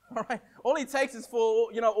 all right? All it takes is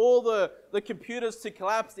for, you know, all the computers to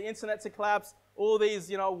collapse, the internet to collapse, all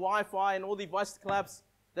these, you know, Wi-Fi and all the devices to collapse.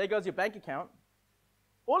 There goes your bank account.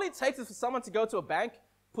 All it takes is for someone to go to a bank,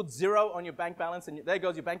 put 0 on your bank balance, and there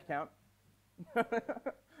goes your bank account.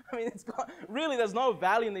 I mean, really, there's no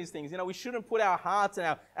value in these things. You know, we shouldn't put our hearts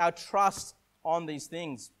and our trust on these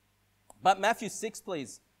things. But Matthew 6,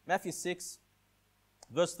 please. Matthew 6,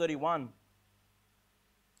 verse 31.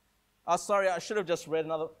 Oh, sorry, I should have just read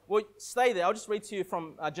another. Well, stay there. I'll just read to you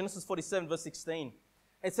from Genesis 47, verse 16.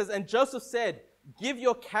 It says, "And Joseph said, 'Give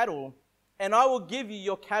your cattle, and I will give you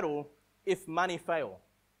your cattle if money fail.'"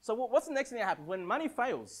 So what's the next thing that happens? When money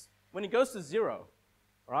fails, when it goes to 0,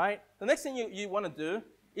 right? The next thing you want to do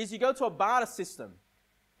is you go to a barter system,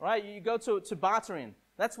 right? You go to bartering.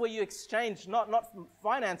 That's where you exchange, not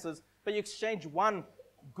finances, but you exchange one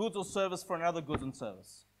goods or service for another goods and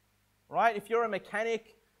service, right? If you're a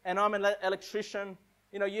mechanic and I'm an electrician,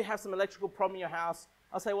 you know, you have some electrical problem in your house,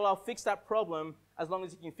 I'll say, well, I'll fix that problem as long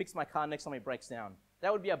as you can fix my car next time it breaks down.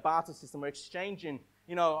 That would be a barter system. We're exchanging,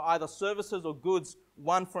 you know, either services or goods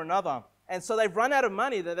one for another. And so they've run out of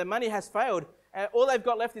money. Their money has failed. And all they've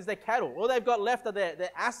got left is their cattle. All they've got left are their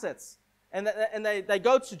assets. And they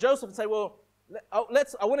go to Joseph and say, well, I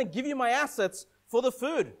want to give you my assets for the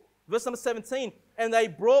food. Verse number 17, "And they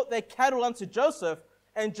brought their cattle unto Joseph,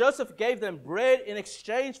 and Joseph gave them bread in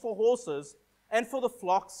exchange for horses, and for the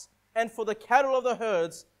flocks, and for the cattle of the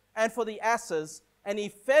herds, and for the asses, and he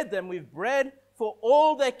fed them with bread for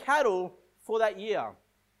all their cattle for that year."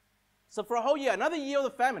 So for a whole year, another year of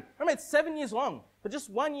the famine. Remember, it's 7 years long. But just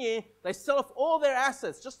 1 year, they sell off all their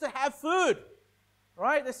assets just to have food,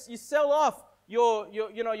 right? You sell off your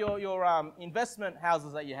investment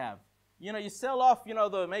houses that you have. You know, you sell off, you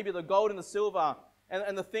know, maybe the gold and the silver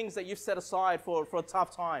and the things that you've set aside for a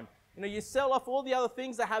tough time. You know, you sell off all the other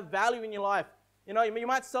things that have value in your life. You know, you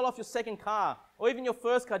might sell off your second car or even your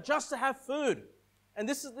first car just to have food. And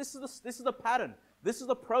this is the pattern. This is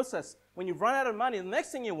the process. When you run out of money, the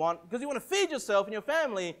next thing you want, because you want to feed yourself and your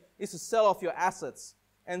family, is to sell off your assets.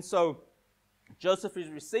 And so Joseph is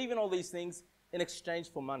receiving all these things in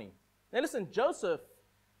exchange for money. Now listen, Joseph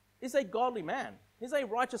is a godly man. He's a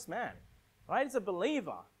righteous man, right? He's a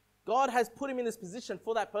believer. God has put him in this position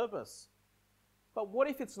for that purpose. But what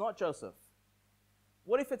if it's not Joseph?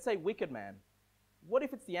 What if it's a wicked man? What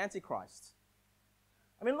if it's the Antichrist?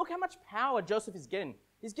 I mean, look how much power Joseph is getting.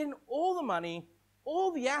 He's getting all the money,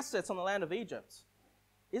 all the assets on the land of Egypt.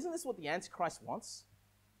 Isn't this what the Antichrist wants?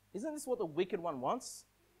 Isn't this what the wicked one wants?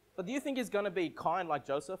 But do you think he's going to be kind like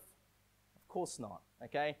Joseph? Of course not,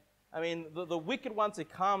 okay? I mean, the wicked one to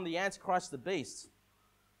come, the Antichrist, the beast,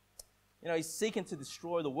 you know, he's seeking to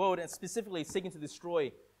destroy the world, and specifically seeking to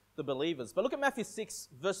destroy the believers. But look at Matthew 6,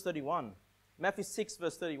 verse 31. Matthew 6,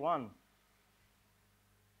 verse 31.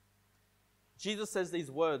 Jesus says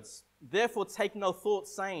these words, "Therefore take no thought,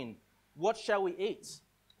 saying, what shall we eat?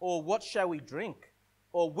 Or what shall we drink?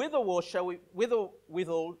 Or withal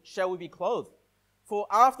shall we be clothed? For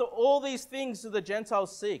after all these things do the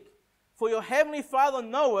Gentiles seek. For your heavenly Father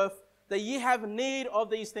knoweth that ye have need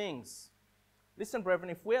of these things." Listen, brethren,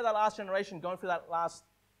 if we're that last generation going through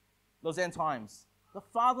those end times, the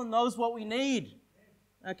Father knows what we need.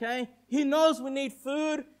 Okay? He knows we need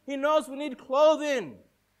food. He knows we need clothing.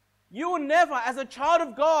 You will never, as a child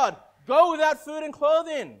of God, go without food and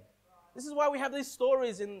clothing. This is why we have these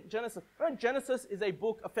stories in Genesis. Genesis is a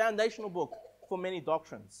book, a foundational book for many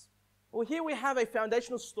doctrines. Well, here we have a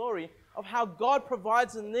foundational story of how God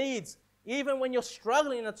provides the needs, even when you're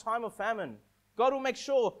struggling in a time of famine. God will make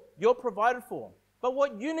sure you're provided for. But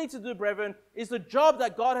what you need to do, brethren, is the job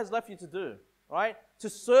that God has left you to do, right? To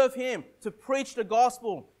serve Him, to preach the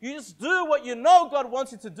gospel. You just do what you know God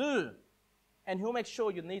wants you to do, and He'll make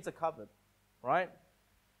sure your needs are covered. right?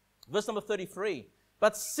 Verse number 33.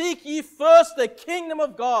 But seek ye first the kingdom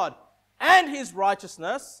of God and his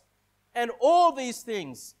righteousness, and all these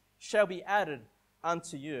things shall be added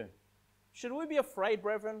unto you. Should we be afraid,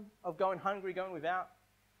 brethren, of going hungry, going without?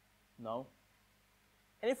 No.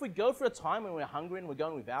 And if we go through a time when we're hungry and we're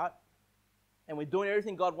going without, and we're doing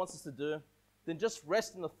everything God wants us to do, then just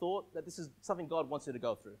rest in the thought that this is something God wants you to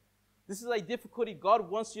go through. This is a difficulty God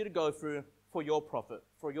wants you to go through for your profit,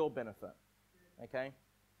 for your benefit. Okay?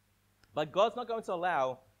 But God's not going to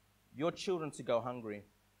allow your children to go hungry.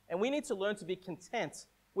 And we need to learn to be content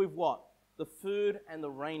with what? The food and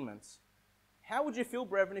the raiment. How would you feel,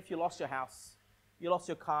 brethren, if you lost your house, you lost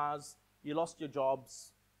your cars, you lost your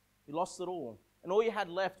jobs, you lost it all, and all you had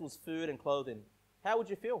left was food and clothing? How would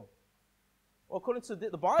you feel? Well, according to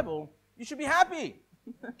the Bible, you should be happy.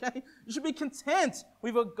 Okay? You should be content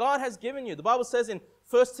with what God has given you. The Bible says in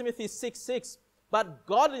 1 Timothy 6:6, but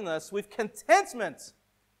godliness with contentment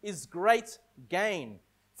is great gain.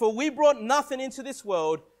 For we brought nothing into this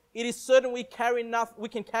world, it is certain we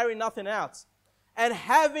can carry nothing out. And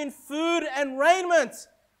having food and raiment,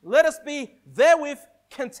 let us be therewith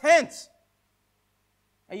content.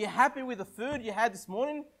 Are you happy with the food you had this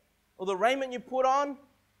morning? Or the raiment you put on?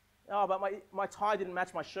 Oh, but my tie didn't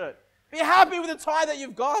match my shirt. Be happy with the tie that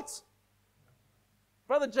you've got.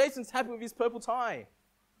 Brother Jason's happy with his purple tie.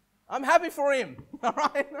 I'm happy for him. All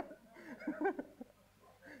right?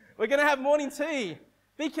 We're going to have morning tea.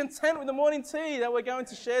 Be content with the morning tea that we're going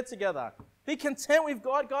to share together. Be content with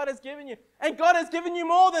God has given you. And God has given you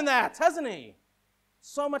more than that, hasn't He?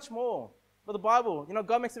 So much more. But the Bible,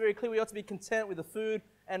 God makes it very clear we ought to be content with the food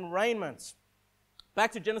and raiment.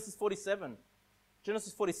 Back to Genesis 47.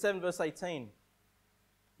 Genesis 47, verse 18.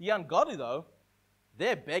 The ungodly, though,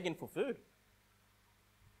 they're begging for food.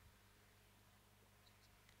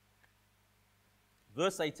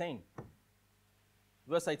 Verse 18.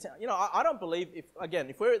 Verse 18. I don't believe,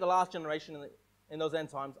 if we're at the last generation in those end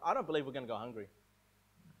times, I don't believe we're going to go hungry.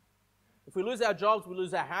 If we lose our jobs, we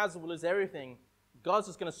lose our houses, we lose everything, God's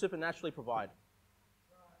just going to supernaturally provide.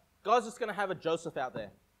 God's just going to have a Joseph out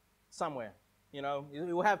there somewhere.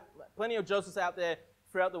 We'll have plenty of Josephs out there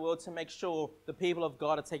throughout the world to make sure the people of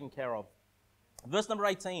God are taken care of. Verse number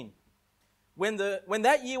 18. When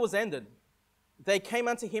that year was ended, they came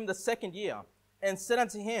unto him the second year, and said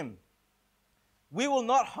unto him, we will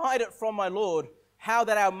not hide it from my Lord, how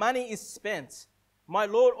that our money is spent. My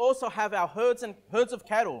Lord also have our herds of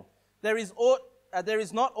cattle. There is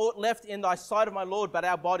not aught left in thy sight of my Lord, but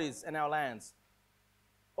our bodies and our lands.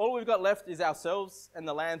 All we've got left is ourselves and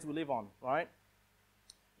the lands we live on, right?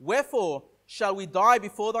 Wherefore shall we die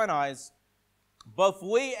before thine eyes, both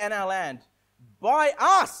we and our land? Buy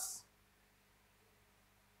us.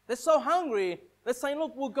 They're so hungry, they're saying,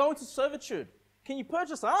 look, we'll go into servitude. Can you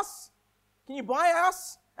purchase us? Can you buy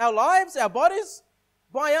us, our lives, our bodies?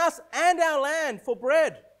 Buy us and our land for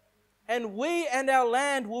bread. And we and our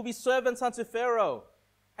land will be servants unto Pharaoh.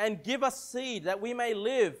 And give us seed that we may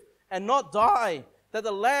live and not die, that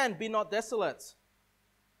the land be not desolate.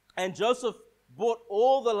 And Joseph bought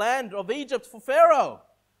all the land of Egypt for Pharaoh.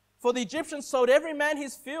 For the Egyptians sold every man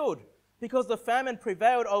his field, because the famine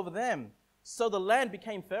prevailed over them. So the land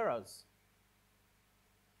became Pharaoh's.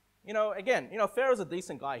 Pharaoh's a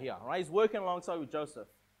decent guy here, right? He's working alongside with Joseph.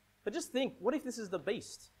 But just think, what if this is the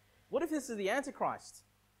beast? What if this is the Antichrist?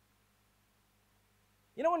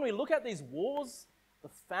 When we look at these wars, the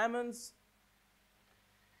famines,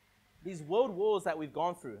 these world wars that we've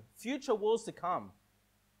gone through, future wars to come,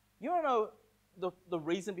 you want to know the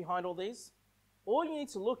reason behind all these? All you need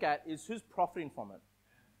to look at is who's profiting from it.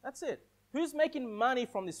 That's it. Who's making money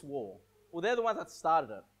from this war? Well, they're the ones that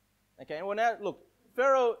started it. Okay, well now, look,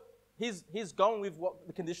 Pharaoh, he's going with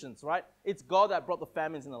the conditions, right? It's God that brought the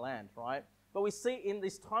famines in the land, right? But we see in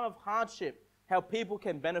this time of hardship how people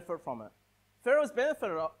can benefit from it. Pharaoh's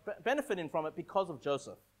benefiting from it because of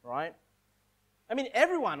Joseph, right? I mean,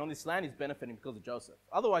 everyone on this land is benefiting because of Joseph.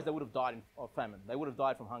 Otherwise, they would have died of famine. They would have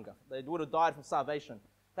died from hunger. They would have died from starvation.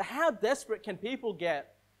 But how desperate can people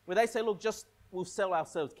get where they say, look, we'll sell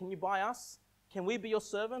ourselves. Can you buy us? Can we be your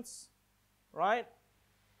servants? Right?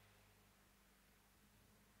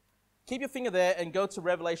 Keep your finger there and go to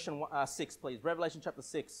Revelation 6, please. Revelation chapter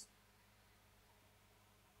 6.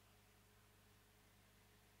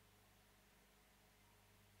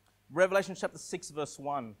 Revelation chapter 6, verse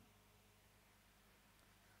 1.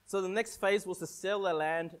 So the next phase was to sell their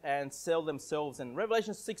land and sell themselves. And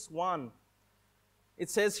Revelation 6:1, it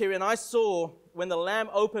says here, and I saw when the Lamb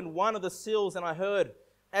opened one of the seals, and I heard,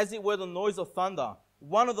 as it were the noise of thunder,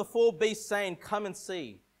 one of the four beasts saying, come and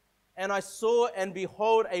see. And I saw, and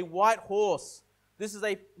behold, a white horse. This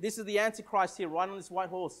is the Antichrist here, riding on this white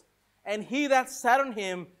horse. And he that sat on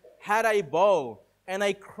him had a bow, and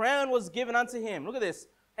a crown was given unto him. Look at this.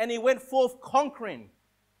 And he went forth conquering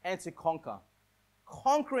and to conquer.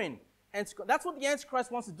 Conquering. That's what the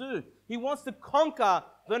Antichrist wants to do. He wants to conquer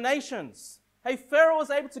the nations. Hey, Pharaoh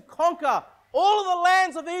was able to conquer all of the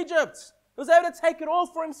lands of Egypt. He was able to take it all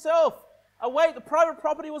for himself. Away, the private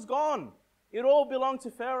property was gone. It all belonged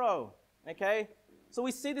to Pharaoh. Okay? So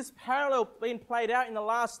we see this parallel being played out in the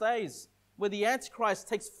last days, where the Antichrist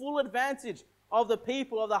takes full advantage of the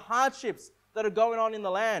people, of the hardships that are going on in the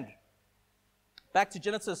land. Back to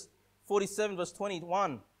Genesis 47, verse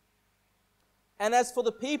 21. And as for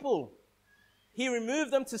the people, he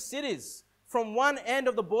removed them to cities, from one end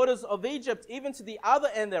of the borders of Egypt even to the other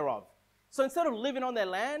end thereof. So instead of living on their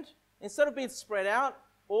land, instead of being spread out,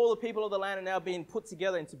 all the people of the land are now being put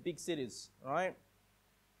together into big cities, right?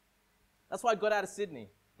 That's why I got out of Sydney.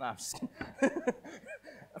 No, I'm just kidding.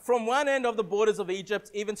 From one end of the borders of Egypt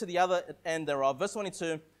even to the other end thereof. Verse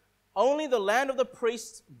 22, only the land of the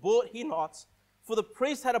priests bought he not, for the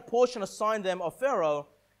priests had a portion assigned them of Pharaoh,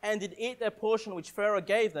 and did eat their portion which Pharaoh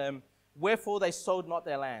gave them, wherefore they sold not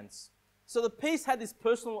their lands. So the priests had this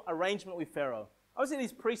personal arrangement with Pharaoh. Obviously,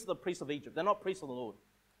 these priests are the priests of Egypt. They're not priests of the Lord.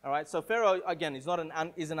 All right. So Pharaoh, again, is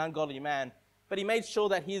an ungodly man, but he made sure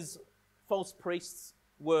that his false priests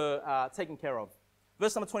were taken care of.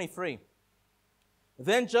 Verse number 23.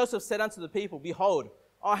 Then Joseph said unto the people, behold,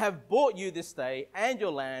 I have bought you this day and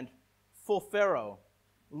your land for Pharaoh.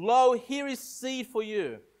 Lo, here is seed for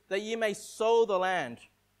you, that ye may sow the land.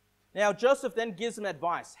 Now Joseph then gives them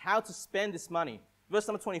advice how to spend this money. Verse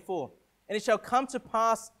number 24. And it shall come to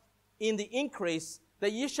pass in the increase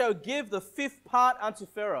that ye shall give the fifth part unto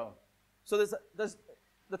Pharaoh. So there's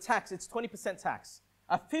the tax, it's 20% tax.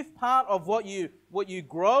 A fifth part of what you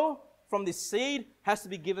grow from this seed has to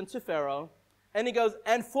be given to Pharaoh. And he goes,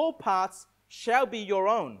 and 4 parts shall be your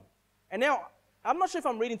own. And now, I'm not sure if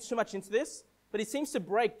I'm reading too much into this, but he seems to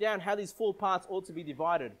break down how these 4 parts ought to be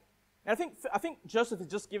divided. And I think Joseph has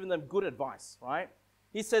just given them good advice, right?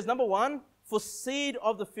 He says, number 1, for seed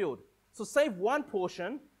of the field. So save 1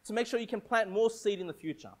 portion to make sure you can plant more seed in the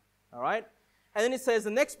future, all right? And then it says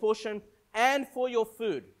the next portion, and for your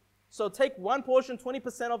food. So take 1 portion,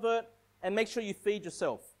 20% of it, and make sure you feed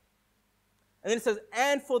yourself. And then it says,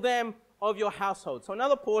 and for them of your household. So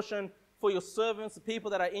another portion for your servants, the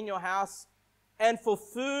people that are in your house, and for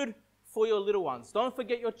food for your little ones. Don't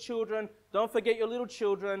forget your children. Don't forget your little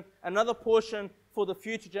children. Another portion for the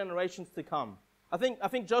future generations to come. I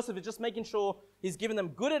think Joseph is just making sure he's giving them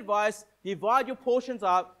good advice. Divide your portions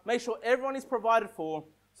up. Make sure everyone is provided for.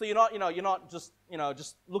 So you're not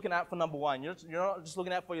just looking out for number 1. You're not just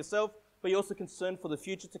looking out for yourself, but you're also concerned for the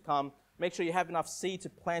future to come. Make sure you have enough seed to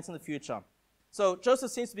plant in the future. So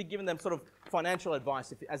Joseph seems to be giving them sort of financial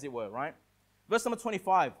advice, as it were, right? Verse number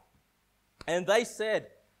 25. And they said,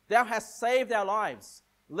 thou hast saved our lives.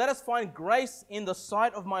 Let us find grace in the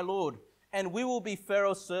sight of my Lord, and we will be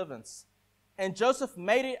Pharaoh's servants. And Joseph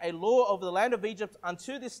made it a law over the land of Egypt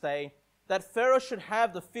unto this day, that Pharaoh should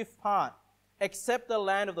have the 5th part, except the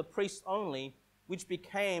land of the priests only, which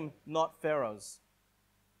became not Pharaoh's.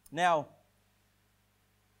 Now,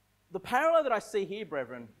 the parallel that I see here,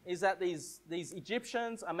 brethren, is that these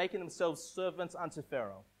Egyptians are making themselves servants unto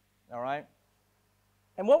Pharaoh. All right?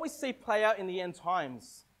 And what we see play out in the end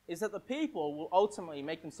times is that the people will ultimately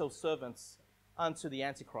make themselves servants unto the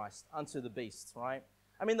Antichrist, unto the beast, right?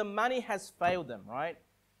 I mean, the money has failed them, right?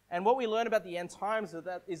 And what we learn about the end times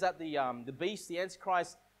is that the beast, the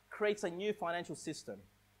Antichrist, creates a new financial system.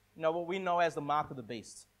 You know, what we know as the mark of the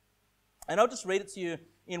beast. And I'll just read it to you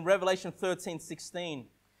in Revelation 13:16.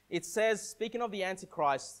 It says, speaking of the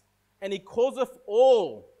Antichrist, and he causeth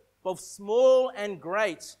all, both small and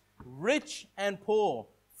great, rich and poor,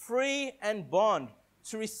 free and bond,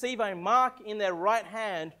 to receive a mark in their right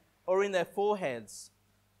hand or in their foreheads,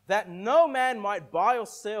 that no man might buy or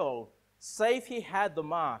sell, save he had the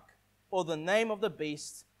mark, or the name of the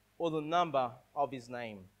beast, or the number of his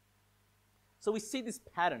name. So we see this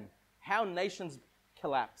pattern, how nations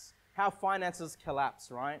collapse, how finances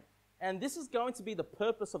collapse, right? And this is going to be the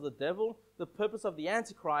purpose of the devil, the purpose of the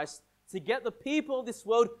Antichrist, to get the people of this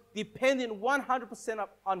world dependent 100%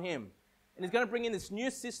 on him. And he's going to bring in this new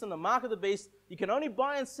system, the mark of the beast. You can only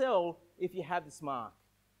buy and sell if you have this mark.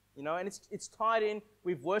 You know, and it's tied in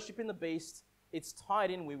with worshiping the beast. It's tied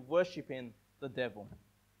in with worshiping the devil.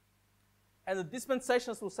 And the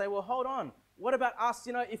dispensationalists will say, well, hold on. What about us?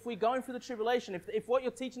 You know, if we're going through the tribulation, if what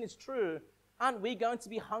you're teaching is true, aren't we going to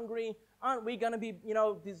be hungry? Aren't we going to be,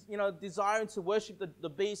 desiring to worship the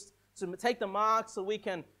beast, to take the mark so we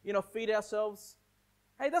can, feed ourselves?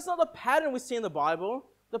 Hey, that's not the pattern we see in the Bible.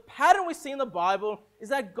 The pattern we see in the Bible is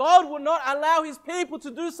that God will not allow his people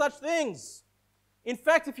to do such things. In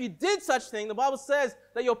fact, if you did such thing, the Bible says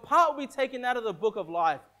that your part will be taken out of the book of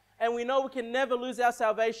life. And we know we can never lose our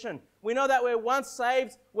salvation. We know that we're once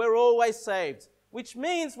saved, we're always saved. Which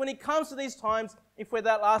means when it comes to these times, if we're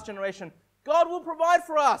that last generation, God will provide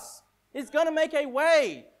for us. He's going to make a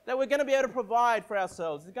way that we're going to be able to provide for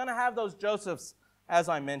ourselves. He's going to have those Josephs, as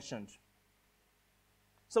I mentioned.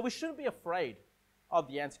 So we shouldn't be afraid of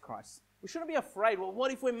the Antichrist. We shouldn't be afraid. Well,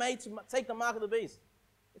 what if we're made to take the mark of the beast?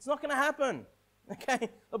 It's not going to happen. Okay?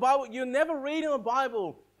 The Bible, you never read in the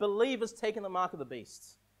Bible believers taking the mark of the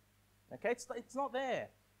beast. Okay? It's not there.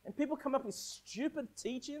 And people come up with stupid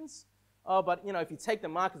teachings. Oh, but, if you take the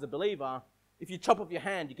mark as a believer, if you chop off your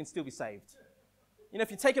hand, you can still be saved. If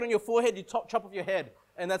you take it on your forehead, you chop off your head,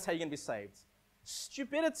 and that's how you're going to be saved.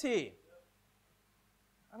 Stupidity.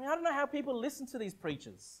 I don't know how people listen to these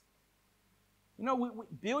preachers. We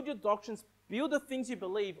build your doctrines, build the things you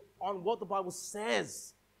believe on what the Bible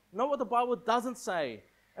says, not what the Bible doesn't say.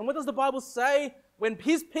 And what does the Bible say? When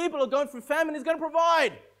his people are going through famine, he's going to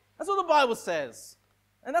provide. That's what the Bible says.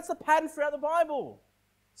 And that's the pattern throughout the Bible.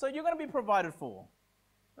 So you're going to be provided for.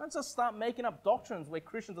 Don't just start making up doctrines where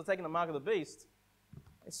Christians are taking the mark of the beast.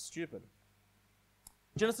 It's stupid.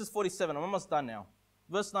 Genesis 47, I'm almost done now.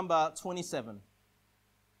 Verse number 27.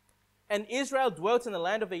 And Israel dwelt in the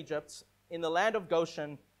land of Egypt, in the land of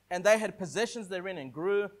Goshen, and they had possessions therein and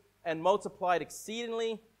grew and multiplied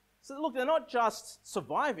exceedingly. So look, they're not just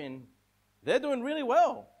surviving, they're doing really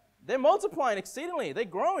well. They're multiplying exceedingly, they're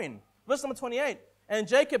growing. Verse number 28. And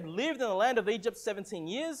Jacob lived in the land of Egypt 17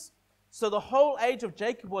 years. So the whole age of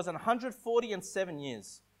Jacob was 147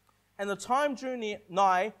 years. And the time drew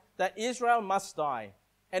nigh that Israel must die.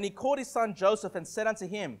 And he called his son Joseph and said unto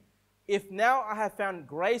him, If now I have found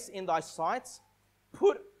grace in thy sight,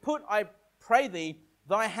 put, I pray thee,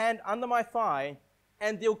 thy hand under my thigh,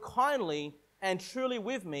 and deal kindly and truly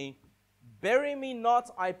with me. Bury me not,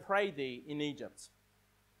 I pray thee, in Egypt.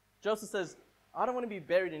 Joseph says, I don't want to be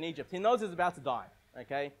buried in Egypt. He knows he's about to die,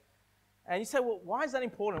 okay? And you say, well, why is that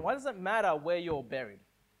important? Why does it matter where you're buried?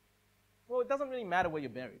 Well, it doesn't really matter where you're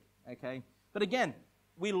buried, okay? But again,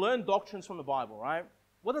 we learn doctrines from the Bible, right?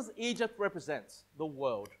 What does Egypt represent? The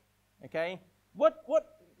world, okay? What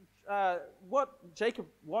Jacob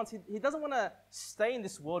wants, he doesn't want to stay in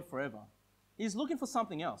this world forever. He's looking for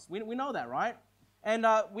something else. We know that, right? And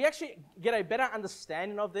we actually get a better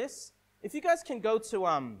understanding of this. If you guys can go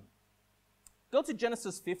to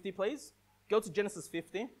Genesis 50, please. Go to Genesis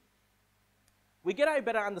 50. We get a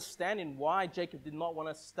better understanding why Jacob did not want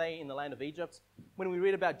to stay in the land of Egypt when we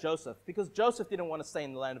read about Joseph. Because Joseph didn't want to stay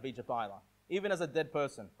in the land of Egypt either, even as a dead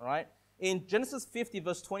person, right? In Genesis 50,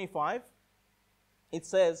 verse 25, it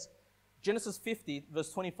says, Genesis 50,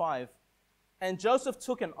 verse 25, And Joseph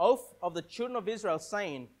took an oath of the children of Israel,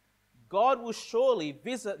 saying, God will surely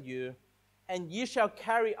visit you, and ye shall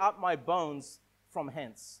carry up my bones from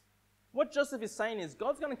hence. What Joseph is saying is,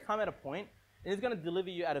 God's going to come at a point, and he's going to deliver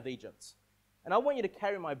you out of Egypt. And I want you to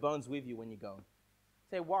carry my bones with you when you go.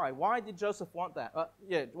 Say, why? Why did Joseph want that?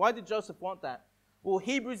 Why did Joseph want that? Well,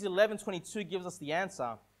 Hebrews 11:22 gives us the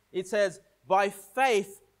answer. It says, By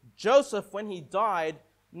faith, Joseph, when he died,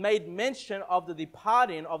 made mention of the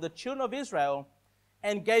departing of the children of Israel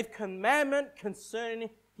and gave commandment concerning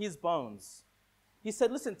his bones. He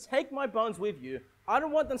said, listen, take my bones with you. I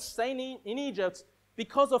don't want them staying in Egypt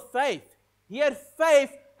because of faith. He had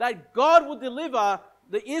faith that God would deliver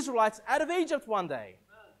the Israelites out of Egypt one day.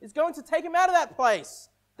 He's going to take him out of that place.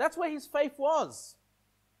 That's where his faith was.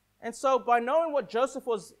 And so by knowing what Joseph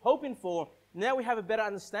was hoping for, now we have a better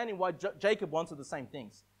understanding why Jacob wanted the same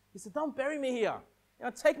things. He said, don't bury me here.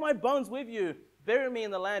 Take my bones with you. Bury me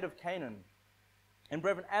in the land of Canaan. And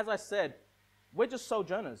brethren, as I said, we're just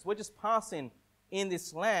sojourners. We're just passing in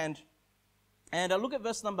this land. And look at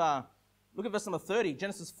verse number 30,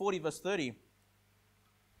 Genesis 40, verse 30.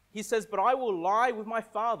 He says, But I will lie with my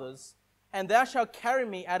fathers, and thou shalt carry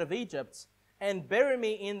me out of Egypt, and bury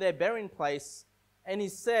me in their burying place. And he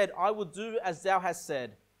said, I will do as thou hast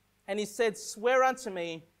said. And he said, Swear unto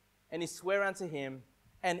me. And he sware unto him.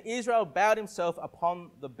 And Israel bowed himself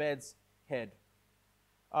upon the bed's head.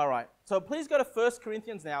 All right, so please go to 1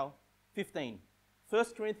 Corinthians now, 15. 1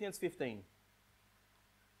 Corinthians 15.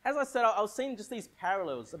 As I said, I was seeing just these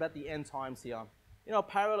parallels about the end times here.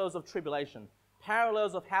 Parallels of tribulation.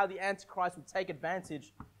 Parallels of how the Antichrist will take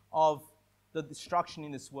advantage of the destruction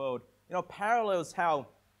in this world. Parallels how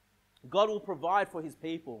God will provide for his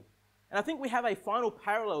people. And I think we have a final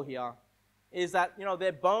parallel here, is that,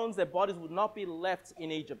 their bones, their bodies will not be left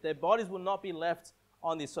in Egypt. Their bodies will not be left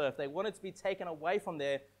on this earth. They wanted to be taken away from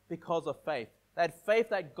there because of faith. They had faith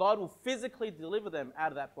that God will physically deliver them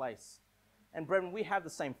out of that place. And brethren, we have the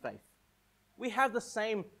same faith. We have the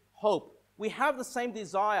same hope. We have the same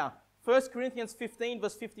desire. 1 Corinthians 15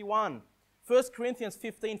 verse 51. 1 Corinthians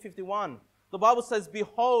 15:51. The Bible says,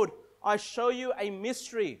 "Behold, I show you a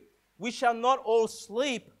mystery. We shall not all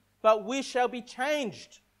sleep, but we shall be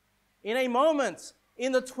changed. In a moment,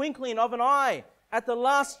 in the twinkling of an eye, at the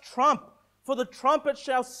last trump, for the trumpet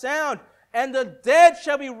shall sound, and the dead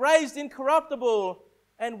shall be raised incorruptible,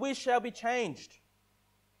 and we shall be changed.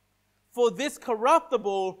 For this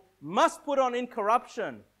corruptible must put on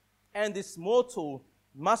incorruption, and this mortal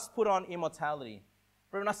must put on immortality."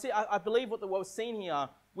 Brethren, I believe what we're seeing here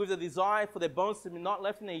with the desire for their bones to be not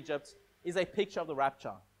left in Egypt is a picture of the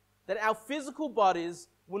rapture. That our physical bodies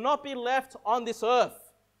will not be left on this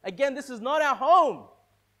earth. Again, this is not our home.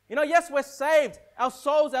 Yes, we're saved. Our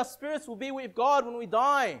souls, our spirits will be with God when we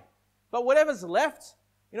die. But whatever's left,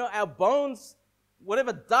 our bones,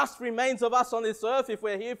 whatever dust remains of us on this earth, if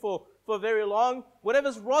we're here for very long,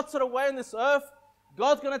 whatever's rotted away on this earth,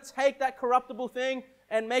 God's going to take that corruptible thing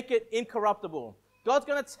and make it incorruptible. God's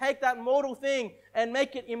going to take that mortal thing and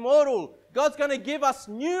make it immortal. God's going to give us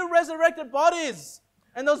new resurrected bodies.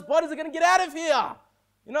 And those bodies are going to get out of here.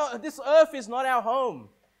 This earth is not our home.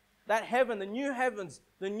 That heaven, the new heavens,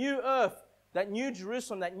 the new earth, that new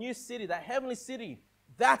Jerusalem, that new city, that heavenly city,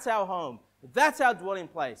 that's our home. That's our dwelling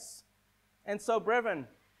place. And so, brethren,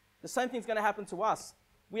 the same thing's going to happen to us.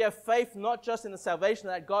 We have faith not just in the salvation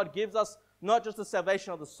that God gives us, not just the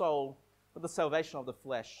salvation of the soul, but the salvation of the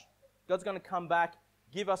flesh. God's going to come back,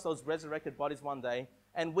 give us those resurrected bodies one day,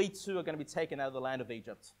 and we too are going to be taken out of the land of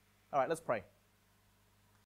Egypt. All right, let's pray.